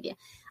social media.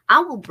 I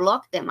will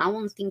block them. I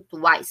won't think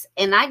twice.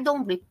 And I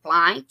don't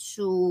reply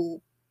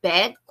to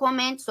bad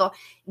comments, or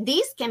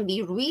this can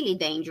be really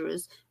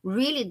dangerous,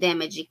 really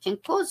damaging, can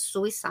cause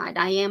suicide.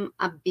 I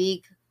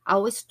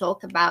always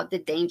talk about the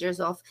dangers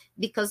of,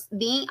 because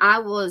I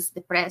was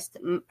depressed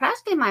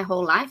practically my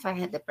whole life. I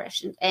had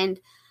depression, and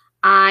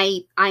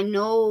I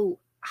know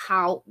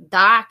how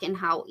dark and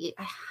how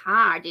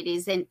hard it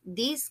is, and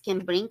this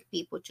can bring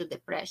people to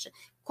depression.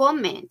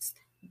 Comments,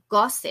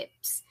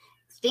 gossips,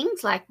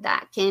 things like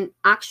that can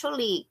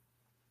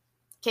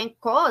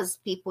cause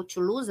people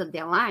to lose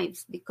their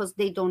lives because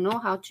they don't know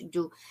how to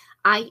do.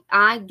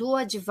 I do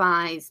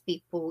advise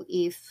people,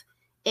 if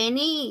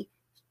any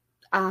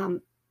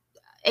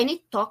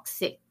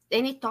toxic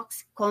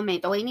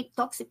comment or any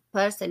toxic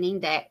person in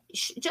there,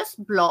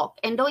 just block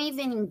and don't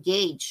even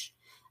engage.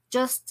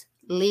 Just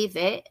leave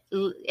it.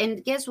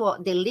 And guess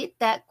what? Delete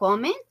that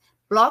comment,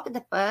 block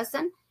the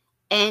person,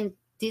 and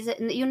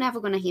you're never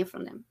going to hear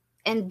from them.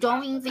 And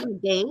don't even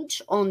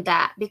engage on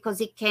that, because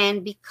it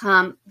can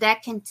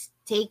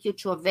take you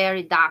to a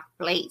very dark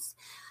place.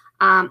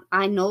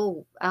 I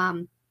know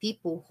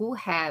people who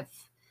have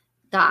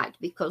died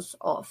because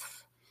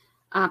of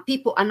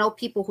people. I know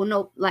people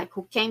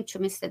who came to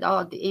me and said,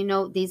 "Oh,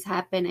 this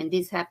happened and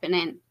this happened."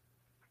 And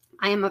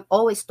I am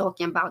always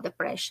talking about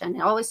depression.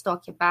 I always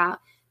talk about,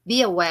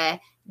 be aware,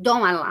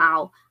 don't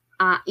allow.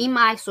 In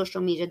my social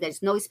media,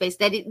 there's no space.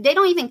 They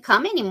don't even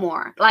come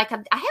anymore. Like I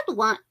had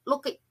one,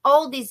 look at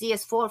all these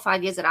years, 4 or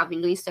 5 years that I've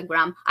been doing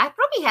Instagram, I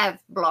probably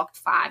have blocked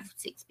 5,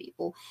 6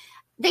 people.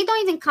 They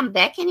don't even come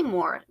back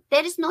anymore.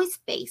 There is no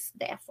space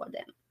there for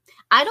them.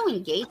 I don't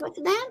engage with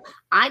them.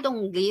 I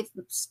don't leave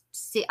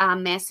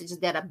messages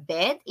that are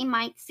bad in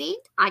my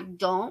feed. I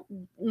don't.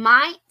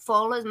 My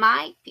followers,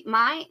 my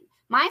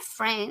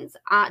friends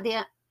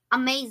they're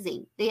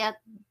amazing. They are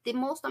the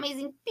most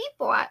amazing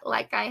people I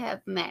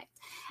have met,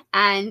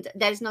 and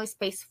there's no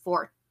space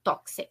for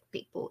toxic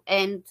people.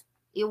 And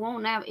it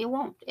won't.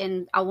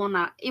 And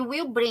it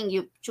will bring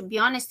you. To be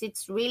honest,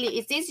 it's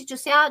easy to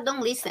say, "Oh,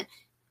 don't listen."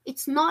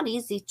 It's not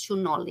easy to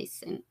not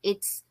listen.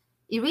 It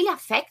really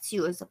affects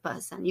you as a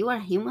person. You are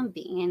a human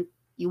being, and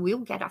you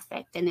will get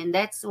affected. And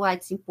that's why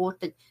it's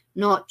important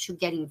not to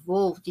get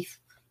involved,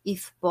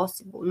 if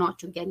possible, not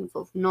to get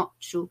involved, not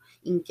to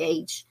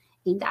engage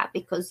in that,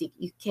 because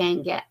you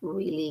can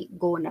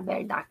go in a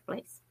very dark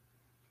place.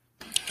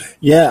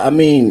 Yeah, I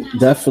mean,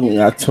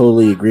 definitely, I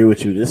totally agree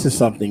with you. This is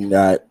something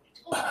that,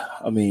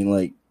 I mean,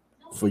 like,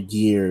 for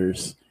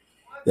years,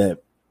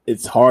 that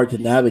it's hard to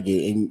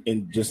navigate.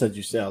 And just as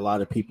you said, a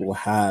lot of people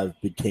have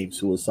became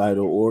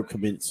suicidal or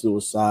committed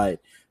suicide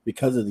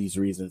because of these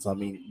reasons. I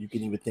mean, you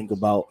can even think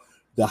about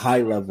the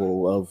high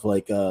level of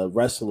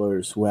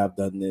wrestlers who have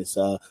done this,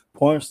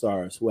 porn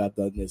stars who have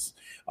done this.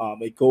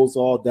 It goes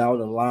all down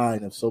the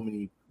line of so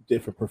many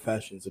different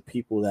professions of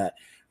people that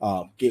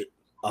get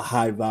a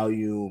high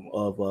volume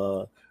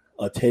of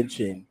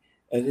attention.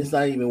 And it's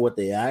not even what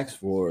they ask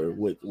for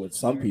with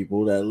some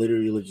people that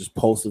literally just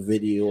post a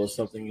video or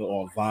something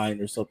on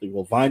Vine or something.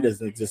 Well, Vine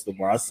doesn't exist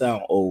anymore. I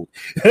sound old.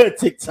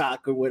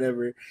 TikTok or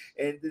whatever.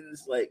 And then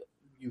it's like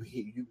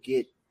you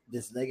get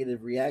this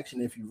negative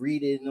reaction. If you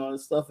read it and all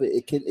this stuff,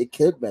 it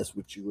could mess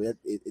with you.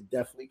 It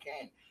definitely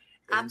can.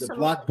 And the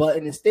block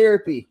button is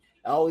therapy.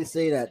 I always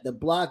say that. The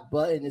block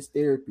button is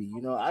therapy.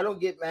 I don't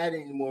get mad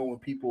anymore when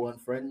people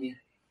unfriend me.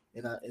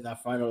 And I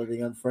find out they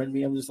unfriend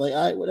me. I'm just like,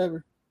 all right,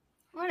 whatever.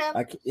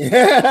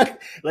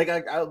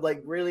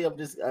 Really, I'm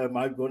just, am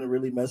I going to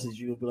really message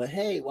you and be like,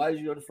 hey, why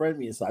did you unfriend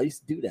me? And so I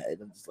used to do that,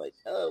 and I'm just like,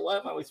 why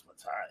am I wasting my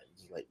time?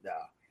 Just like,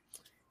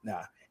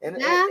 nah. And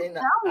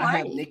I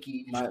have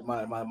Nikki,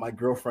 my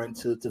girlfriend,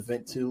 to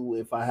vent to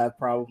if I have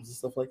problems and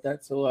stuff like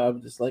that. So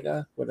I'm just like,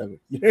 whatever.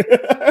 And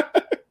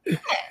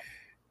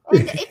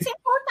it's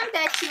important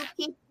that you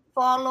keep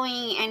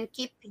following and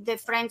keep the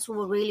friends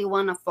who really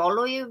want to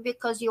follow you,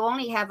 because you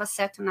only have a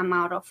certain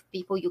amount of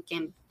people you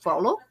can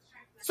follow.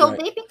 So right.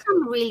 They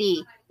become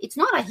really, it's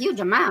not a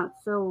huge amount.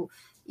 So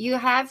you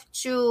have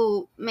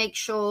to make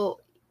sure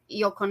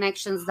your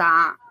connections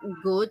are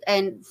good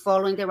and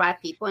following the right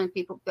people and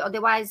people.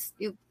 Otherwise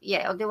you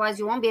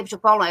won't be able to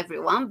follow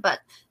everyone, but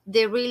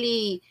they're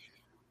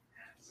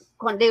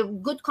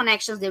good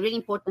connections. They're really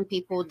important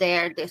people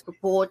there, their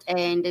support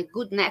and a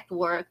good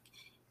network.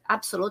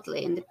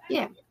 Absolutely. And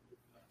yeah,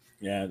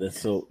 that's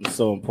so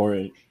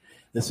important.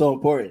 That's so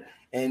important.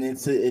 And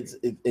it's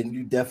and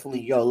you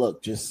definitely,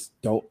 look, just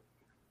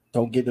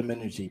don't give them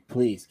energy,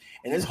 please.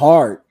 And it's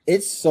hard.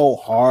 It's so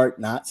hard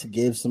not to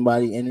give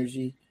somebody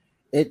energy.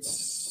 It's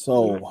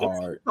so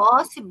hard. It's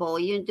possible.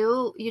 You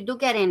do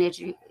get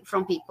energy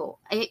from people.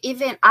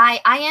 Even I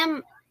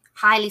am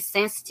highly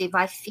sensitive.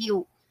 I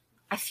feel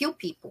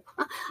people.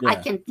 Yeah. I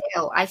can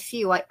tell. I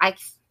feel. I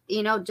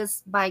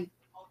just by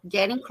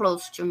getting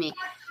close to me.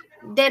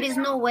 There is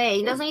no way.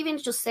 It doesn't even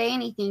need to say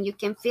anything. You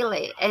can feel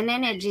it. And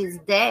energy is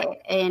there.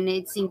 And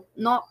it's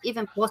not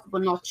even possible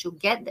not to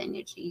get the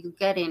energy. You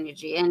get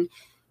energy. And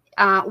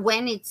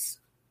when it's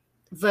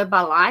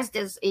verbalized,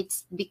 it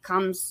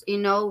becomes,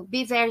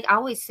 I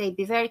always say,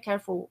 be very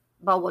careful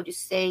about what you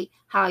say,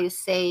 how you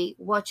say,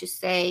 what you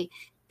say.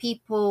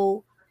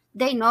 People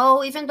they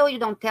know, even though you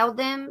don't tell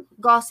them,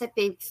 gossip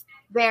is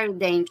very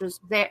dangerous,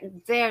 very,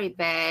 very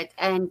bad,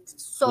 and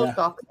so Yeah.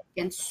 toxic,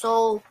 and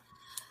so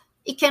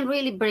it can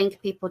really bring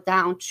people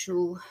down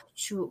to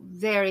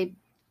very,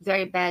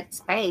 very bad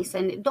space.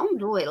 And don't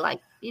do it.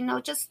 Like,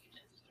 just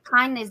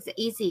kindness is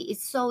easy.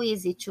 It's so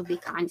easy to be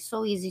kind,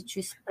 so easy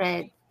to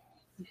spread.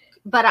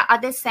 But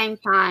at the same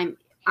time,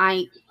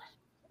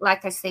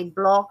 like I say,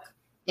 block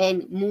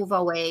and move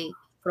away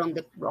from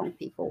the wrong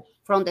people,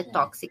 from the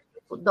toxic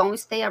people. Don't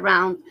stay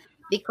around,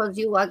 because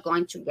you are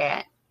going to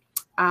get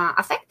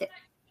affected.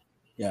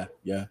 Yeah.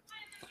 Yeah.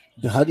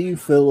 How do you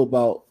feel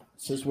about,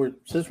 since we're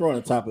on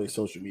the topic of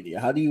social media?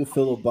 How do you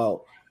feel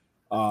about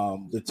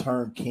the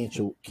term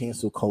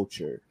cancel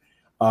culture,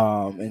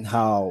 and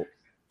how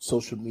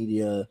social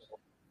media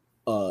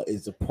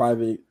is a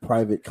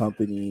private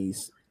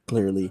companies,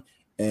 clearly,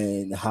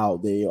 and how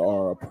they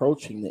are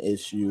approaching the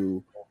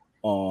issue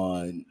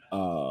on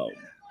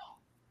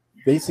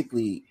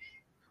basically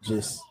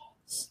just,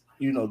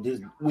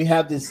 we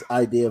have this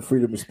idea of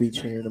freedom of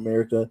speech here in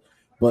America,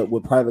 but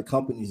with private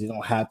companies, they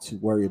don't have to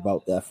worry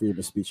about that freedom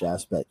of speech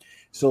aspect.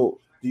 So,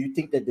 do you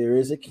think that there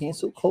is a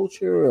cancel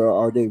culture, or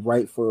are they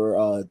right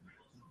for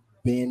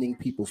banning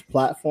people's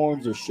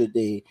platforms, or should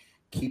they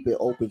keep it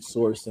open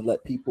source and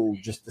let people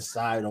just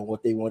decide on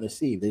what they want to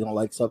see? If they don't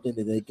like something,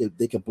 then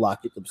they could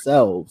block it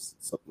themselves,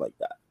 something like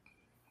that.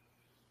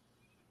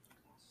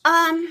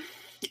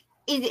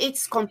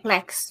 It's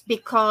complex,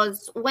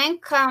 because when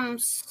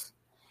comes,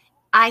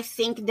 I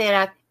think there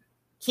are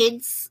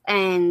kids,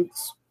 and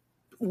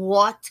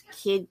what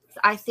kids,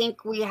 I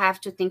think we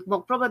have to think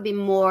probably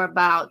more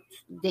about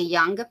the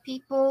younger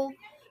people,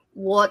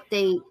 what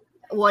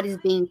is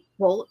being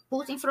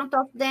put in front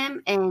of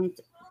them, and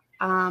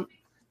um,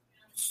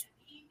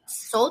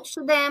 sold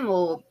to them,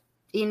 or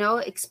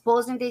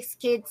exposing these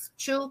kids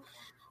to.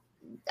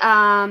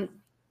 um,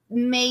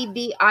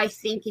 Maybe I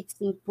think it's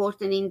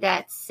important in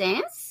that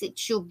sense. It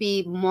should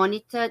be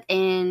monitored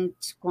and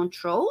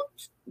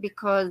controlled,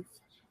 because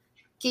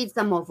kids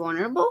are more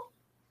vulnerable.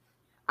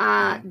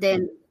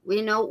 Then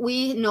we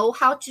know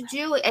how to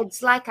do it.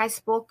 It's like have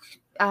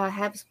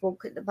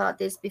spoken about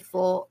this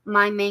before.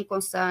 My main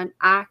concern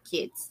are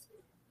kids,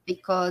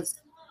 because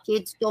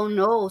kids don't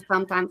know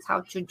sometimes how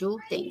to do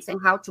things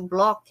and how to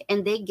block,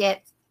 and they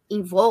get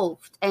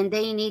involved, and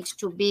they need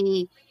to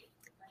be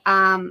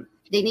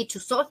they need to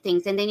sort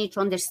things, and they need to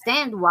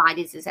understand why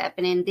this is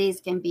happening. This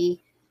can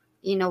be,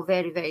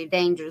 very, very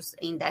dangerous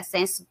in that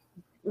sense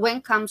when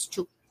it comes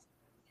to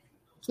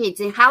kids.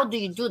 And how do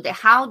you do that?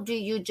 How do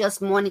you just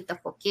monitor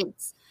for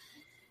kids?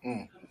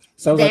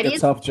 Sounds like a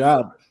tough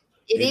job.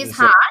 It is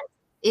hard.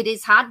 It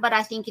is hard, but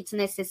I think it's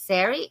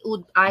necessary.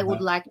 I would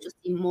like to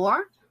see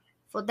more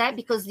for that,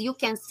 because you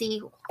can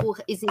see who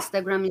is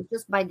Instagram is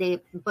just by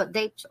the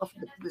date of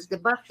the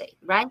birthday,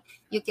 right?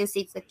 You can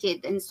see it's a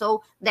kid, and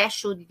so that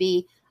should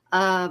be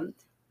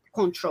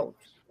controlled.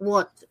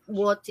 What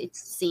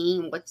it's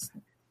seeing, what's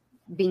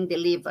being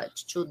delivered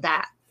to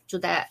that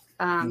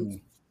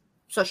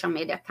social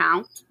media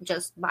account,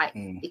 just by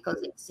because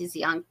it's this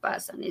young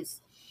person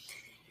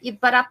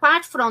but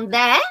apart from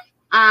that,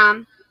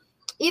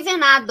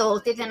 even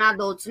adults,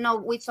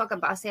 we talk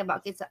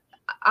about kids.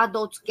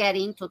 Adults get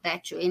into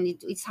that too, and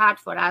it's hard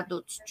for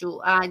adults to.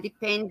 It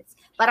depends,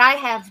 but I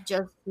have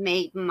just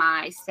made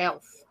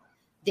myself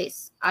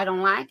this. I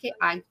don't like it,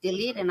 I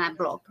delete and I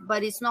block.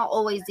 But it's not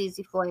always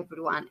easy for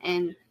everyone,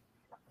 and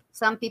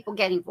some people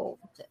get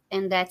involved,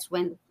 and that's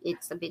when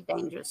it's a bit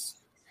dangerous.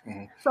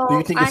 So do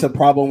you think it's a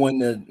problem when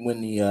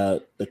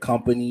the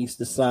companies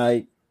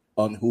decide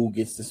on who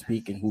gets to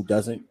speak and who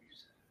doesn't?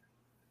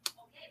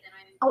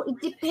 Oh,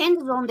 it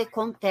depends on the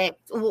context,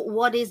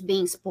 what is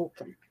being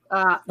spoken.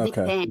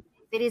 Depends.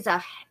 If it is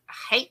a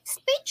hate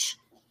speech,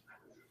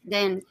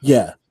 then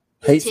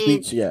hate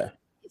speech. If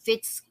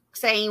it's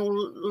saying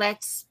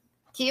let's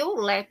kill,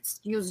 let's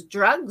use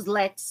drugs,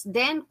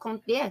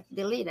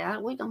 delete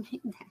that. We don't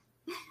need that.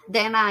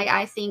 Then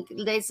I think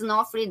there's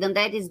no freedom.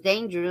 That is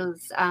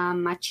dangerous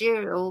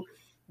material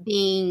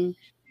being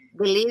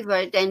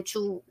delivered, and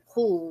to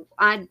who.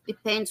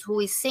 Depends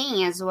who is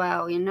seeing as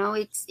well.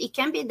 It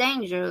can be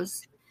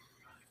dangerous.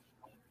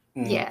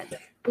 Yeah.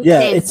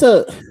 It's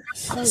a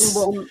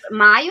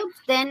mild,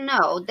 then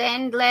no,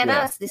 then let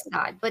us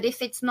decide. But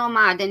if it's not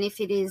mild, and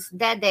if it is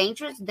that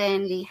dangerous,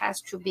 then it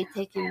has to be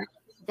taken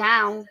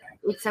down.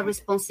 It's a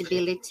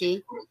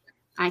responsibility.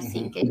 I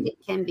think it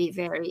can be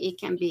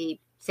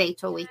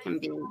fatal. It can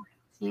be,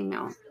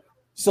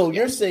 So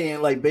you're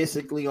saying, like,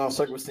 basically on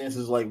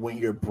circumstances like when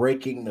you're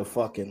breaking the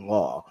fucking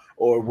law,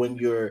 or when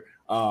you're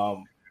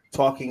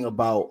talking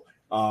about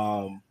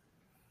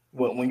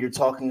when you're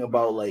talking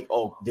about, like,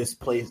 oh, this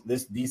place,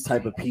 these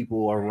type of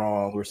people are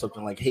wrong, or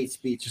something like hate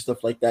speech or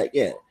stuff like that.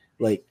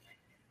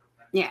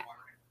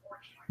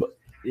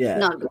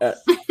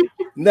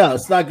 No,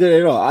 it's not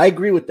good at all. I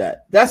agree with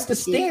that. That's the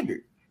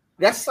standard.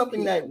 That's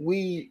something that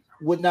we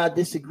would not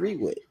disagree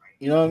with.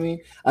 You know what I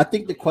mean? I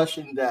think the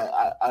question that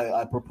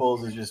I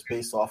propose is just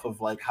based off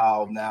of, like,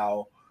 how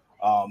now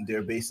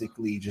They're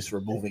basically just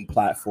removing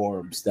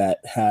platforms that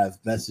have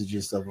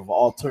messages of an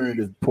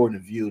alternative point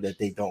of view that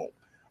they don't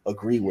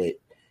agree with.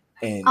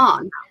 And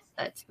no,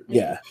 that's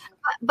yeah.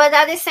 But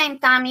at the same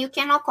time, you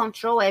cannot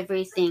control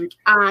everything.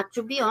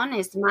 To be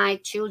honest, my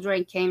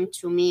children came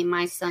to me,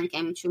 my son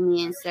came to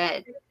me and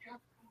said,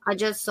 I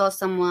just saw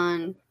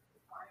someone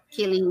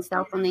killing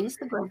himself on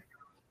Instagram.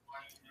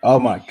 Oh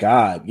my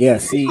God. Yeah,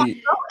 see.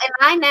 And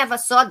I never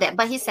saw that,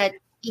 but he said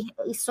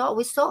we saw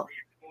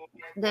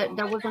that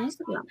was on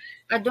Instagram.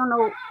 I don't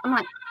know. I'm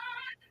like,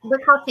 but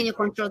how can you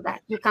control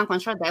that? You can't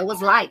control that. It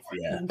was live.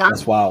 Yeah,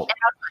 that's wild.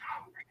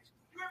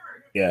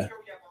 Yeah.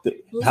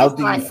 How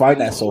do you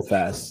find that so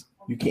fast?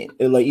 You can't,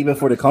 like, even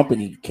for the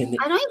company, can they,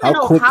 I don't even how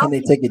know quick can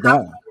they take it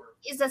down?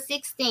 Is a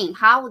 16?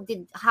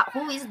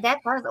 Who is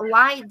that person?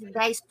 Why did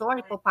that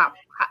story pop up?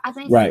 I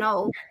don't even Right.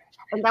 know.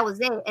 And that was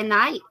it. And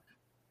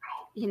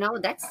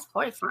that's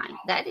horrifying.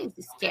 That is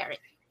scary.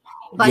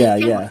 But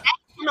you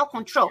cannot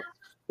control.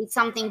 It's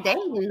something they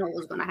didn't know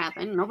was going to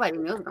happen. Nobody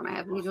knew it was going to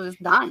happen. It was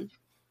just done.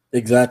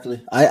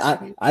 Exactly.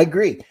 I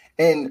agree.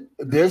 And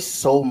there's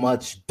so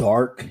much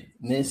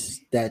darkness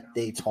that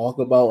they talk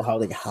about, how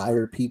they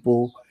hire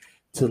people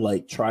to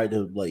like try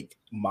to like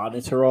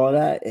monitor all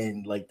that,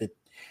 and like the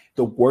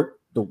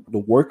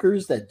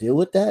workers that deal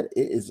with that,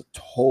 it is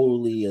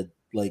totally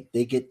like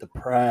they get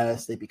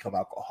depressed, they become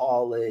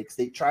alcoholics,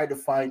 they try to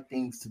find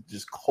things to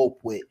just cope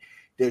with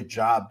their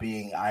job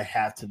being, I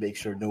have to make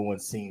sure no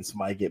one's seeing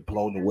somebody get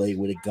blown away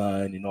with a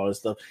gun and all this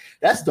stuff.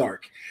 That's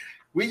dark.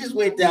 We just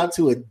went down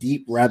to a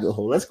deep rabbit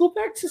hole. Let's go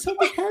back to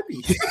something happy.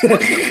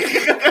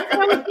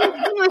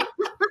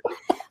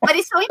 But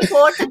it's so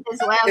important as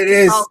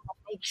well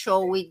make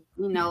sure we,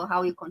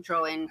 how we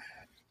control and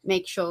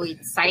make sure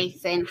it's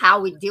safe, and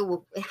how we deal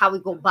with, how we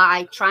go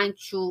by trying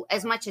to,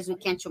 as much as we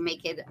can, to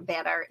make it a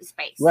better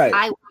space. Right.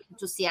 I want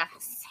to see a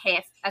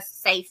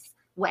safe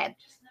web,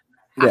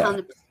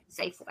 100%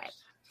 safe web.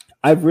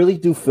 I really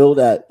do feel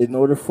that in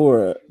order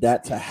for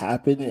that to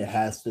happen, it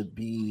has to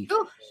be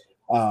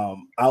out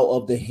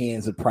of the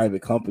hands of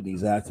private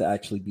companies. It has to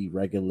actually be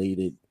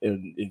regulated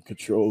and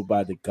controlled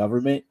by the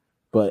government.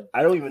 But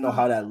I don't even know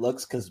how that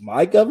looks because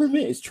my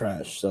government is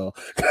trash. So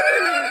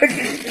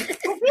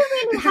it's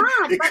really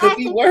hard. It could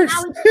be worse.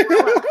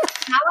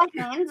 Now our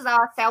hands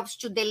ourselves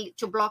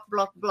to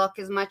block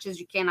as much as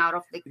you can out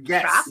of the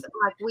traffic.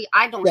 Like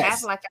I don't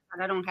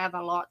have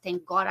a lot.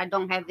 Thank God I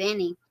don't have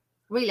any.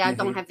 Really, I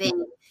don't have any.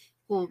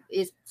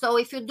 So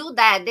if you do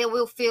that, they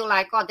will feel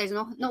like, oh, there's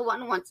no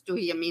one wants to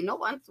hear me. No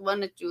one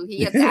wanted to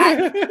hear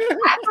that.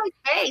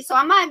 Okay, so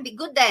I might be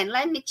good then.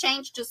 Let me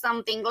change to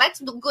something. Let's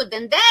do good,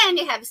 and then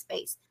you have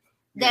space.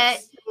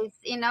 Yes. That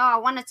is, I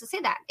wanted to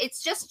say that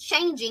it's just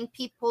changing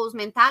people's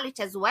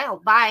mentality as well.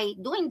 By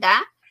doing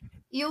that,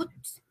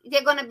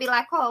 they're gonna be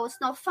like, oh,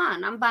 it's no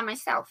fun. I'm by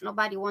myself.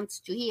 Nobody wants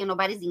to hear.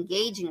 Nobody's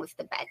engaging with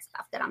the bad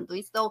stuff that I'm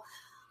doing. So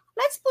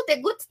let's put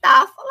the good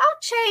stuff. Allow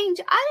change.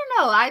 I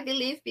don't know. I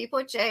believe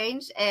people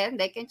change, and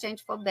they can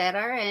change for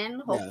better,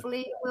 and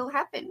hopefully it will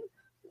happen.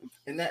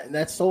 And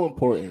that's so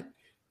important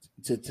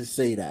to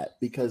say that,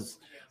 because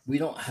we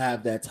don't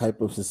have that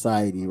type of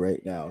society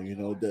right now.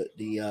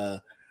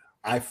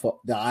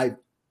 I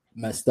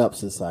messed up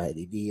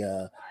society.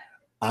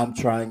 I'm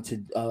trying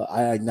to.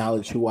 I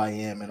acknowledge who I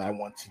am, and I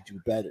want to do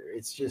better.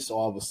 It's just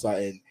all of a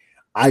sudden,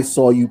 I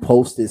saw you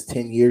post this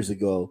 10 years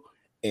ago,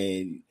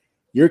 and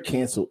you're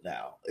canceled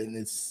now, and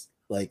it's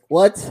like,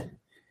 what?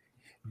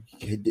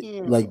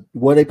 Like,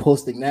 what are they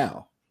posting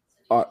now?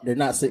 They're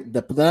not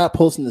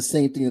posting the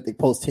same thing that they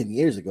posted 10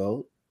 years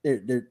ago.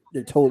 They're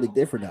totally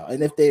different now.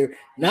 And if they're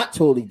not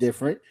totally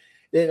different,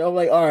 then I'm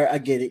like, all right, I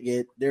get it.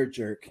 Yeah, they're a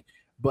jerk.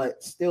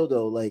 But still,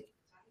 though, like,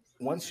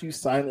 once you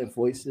silent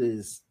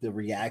voices, the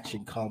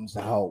reaction comes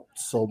out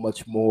so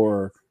much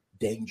more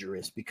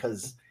dangerous,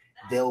 because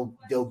they'll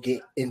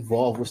get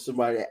involved with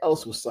somebody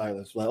else with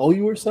silence. Like, oh,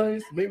 you were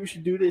silenced? Maybe we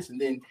should do this. And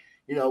then,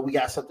 we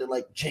got something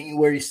like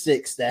January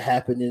 6th that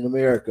happened in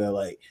America.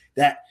 Like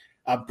that,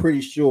 I'm pretty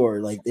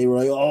sure, like, they were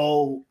like,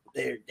 oh,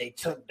 they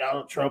took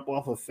Donald Trump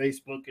off of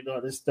Facebook and all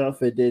this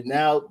stuff. And then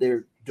now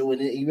they're doing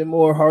it even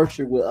more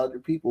harsher with other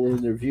people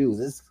in their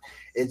views.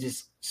 It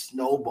just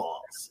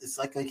snowballs. It's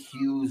like a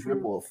huge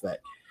ripple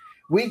effect.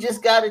 We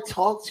just got to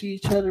talk to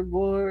each other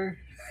more.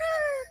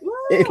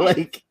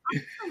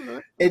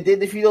 And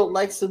then if you don't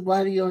like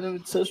somebody on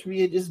them social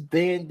media, just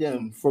ban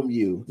them from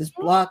you. Just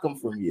block them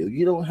from you.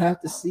 You don't have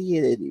to see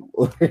it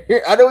anymore.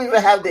 I don't even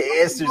have the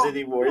answers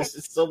anymore. It's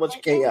just so much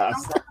chaos.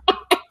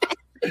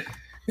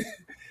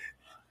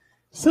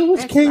 So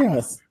much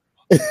chaos.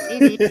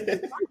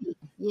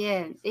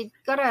 Yeah, it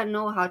gotta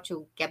know how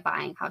to get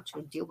by and how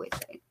to deal with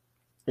it.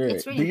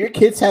 Right. Really, do your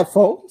kids have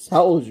phones?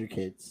 How old are your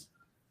kids?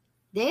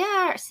 They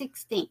are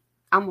 16,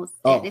 almost.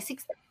 Oh. They're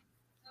 16.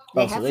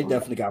 So they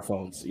definitely got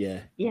phones. Yeah.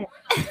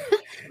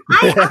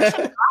 I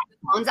actually like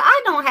phones.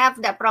 I don't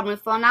have that problem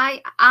with phone.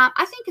 I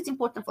think it's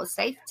important for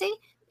safety.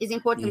 It's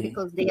important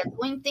because they are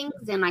doing things,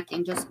 and I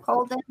can just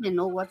call them and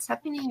know what's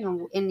happening,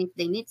 and if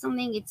they need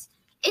something,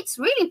 it's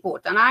really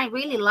important. I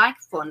really like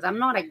phones. I'm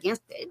not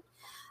against it.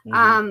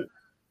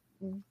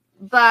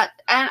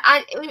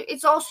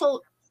 it's also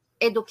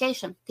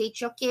education.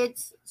 Teach your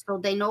kids so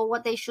they know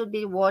what they should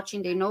be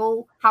watching. They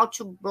know how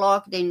to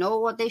block. They know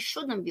what they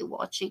shouldn't be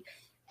watching,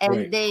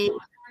 and they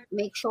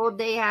make sure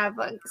they have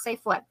a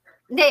safe web.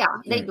 They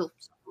do.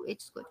 So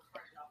it's good.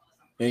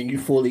 And you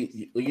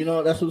fully, that's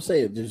what I'm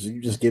saying.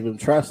 You just give them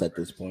trust at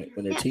this point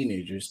when they're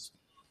teenagers.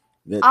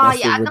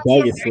 That's the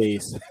rebellious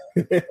phase.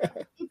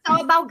 It's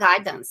all about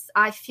guidance.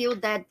 I feel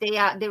that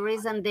the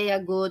reason they are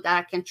good,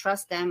 I can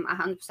trust them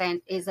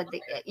 100%, is that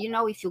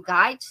if you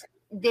guide,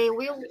 they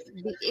will.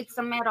 It's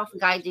a matter of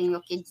guiding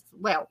your kids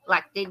well.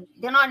 Like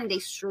they're not in the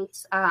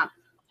streets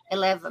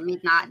 11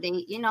 midnight.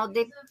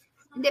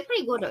 They're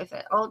pretty good with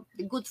it. All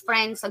the good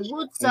friends, a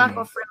good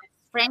circle of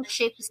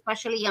friendship,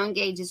 especially young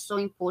age, is so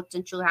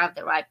important to have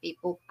the right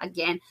people.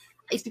 Again,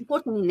 it's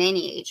important in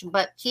any age,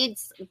 but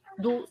kids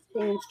do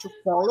things to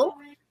follow,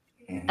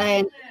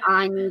 and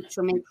I need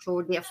to make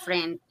sure their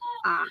friends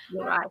are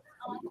the right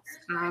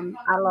friends.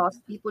 I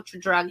lost people to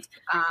drugs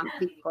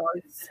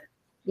because,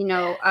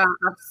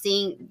 I've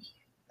seen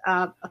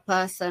a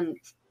person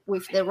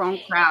with the wrong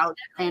crowd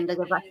and the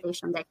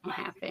devastation that can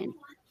happen.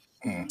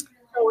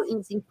 So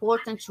it's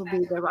important to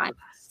be the right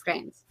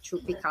friends, to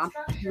become,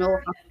 how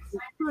to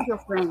choose your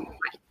friends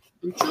right,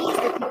 and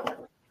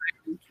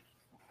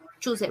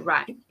choose it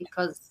right,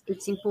 because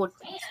it's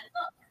important.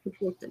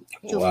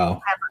 To have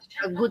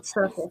a good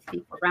circle of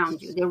people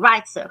around you, the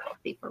right circle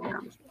of people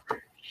around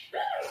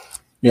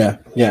you.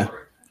 Yeah.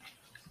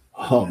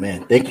 Oh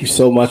man, thank you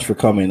so much for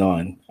coming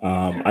on.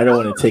 I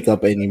don't want to take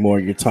up any more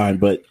of your time,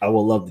 but I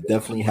would love to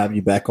definitely have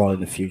you back on in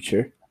the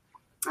future.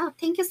 Oh,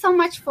 thank you so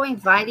much for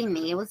inviting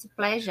me. It was a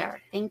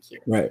pleasure. Thank you.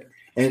 Right.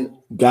 And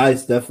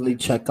guys, definitely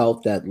check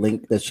out that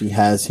link that she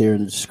has here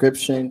in the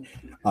description.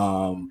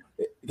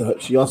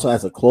 She also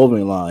has a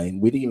clothing line.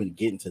 We didn't even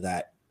get into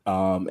that.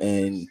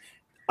 And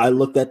I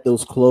looked at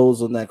those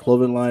clothes on that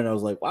clothing line. I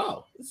was like,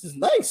 wow, this is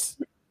nice.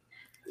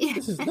 Yeah.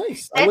 This is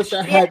nice. I wish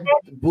I had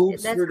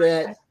boobs for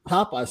that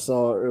top I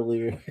saw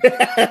earlier.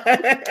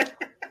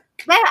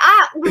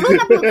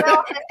 Luna Blue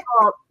Girl has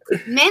got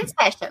men's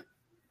fashion.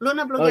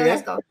 Luna Blue Girl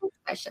has got men's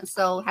fashion.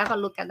 So have a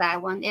look at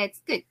that one. Yeah, it's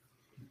good.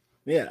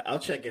 Yeah, I'll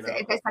check it out.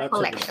 It's a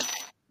collection.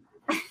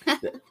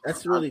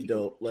 That's really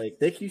dope. Like,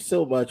 thank you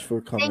so much for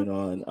coming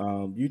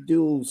on. You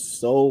do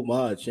so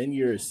much, and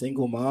you're a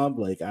single mom.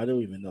 Like, I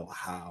don't even know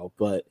how,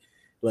 but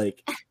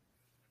like,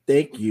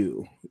 thank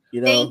you.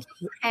 Thank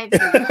you. My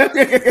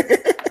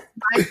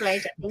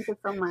pleasure. Thank you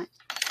so much.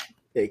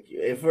 Thank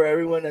you. And for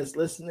everyone that's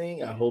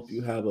listening, I hope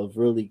you have a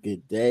really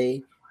good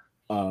day.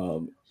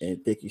 And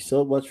thank you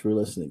so much for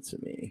listening to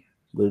me,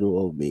 little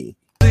old me.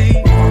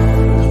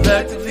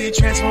 Collectively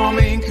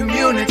transforming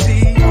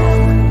community.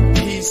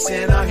 Peace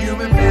in our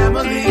human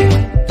family.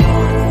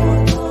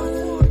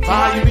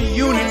 Volume in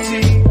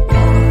unity.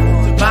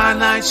 Divine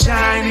light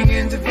shining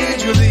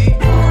individually.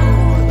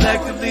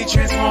 Collectively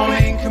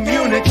transforming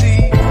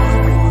community.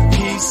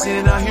 Peace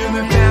in our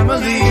human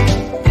family.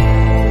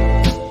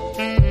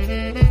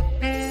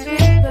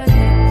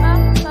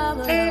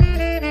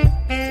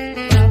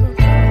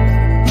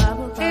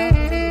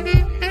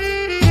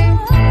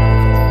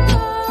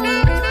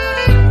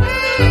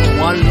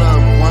 One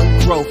love, one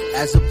growth,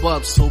 as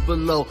above, so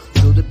below.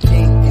 Feel the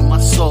pain in my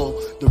soul,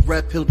 the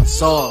red pill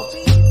dissolved.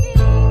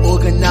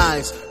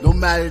 Organized, no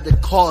matter the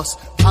cost.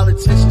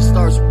 Politicians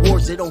start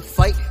wars, they don't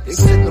fight, they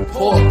sit the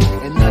poor.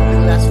 And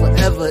nothing lasts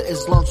forever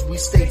as long as we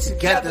stay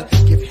together.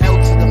 Give hell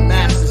to the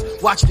masses,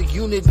 watch the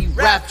unity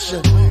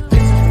rapture.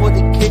 This is for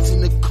the kids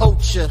and the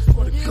culture.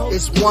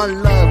 It's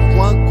one love,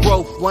 one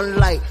growth, one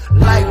light,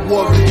 light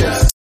warriors.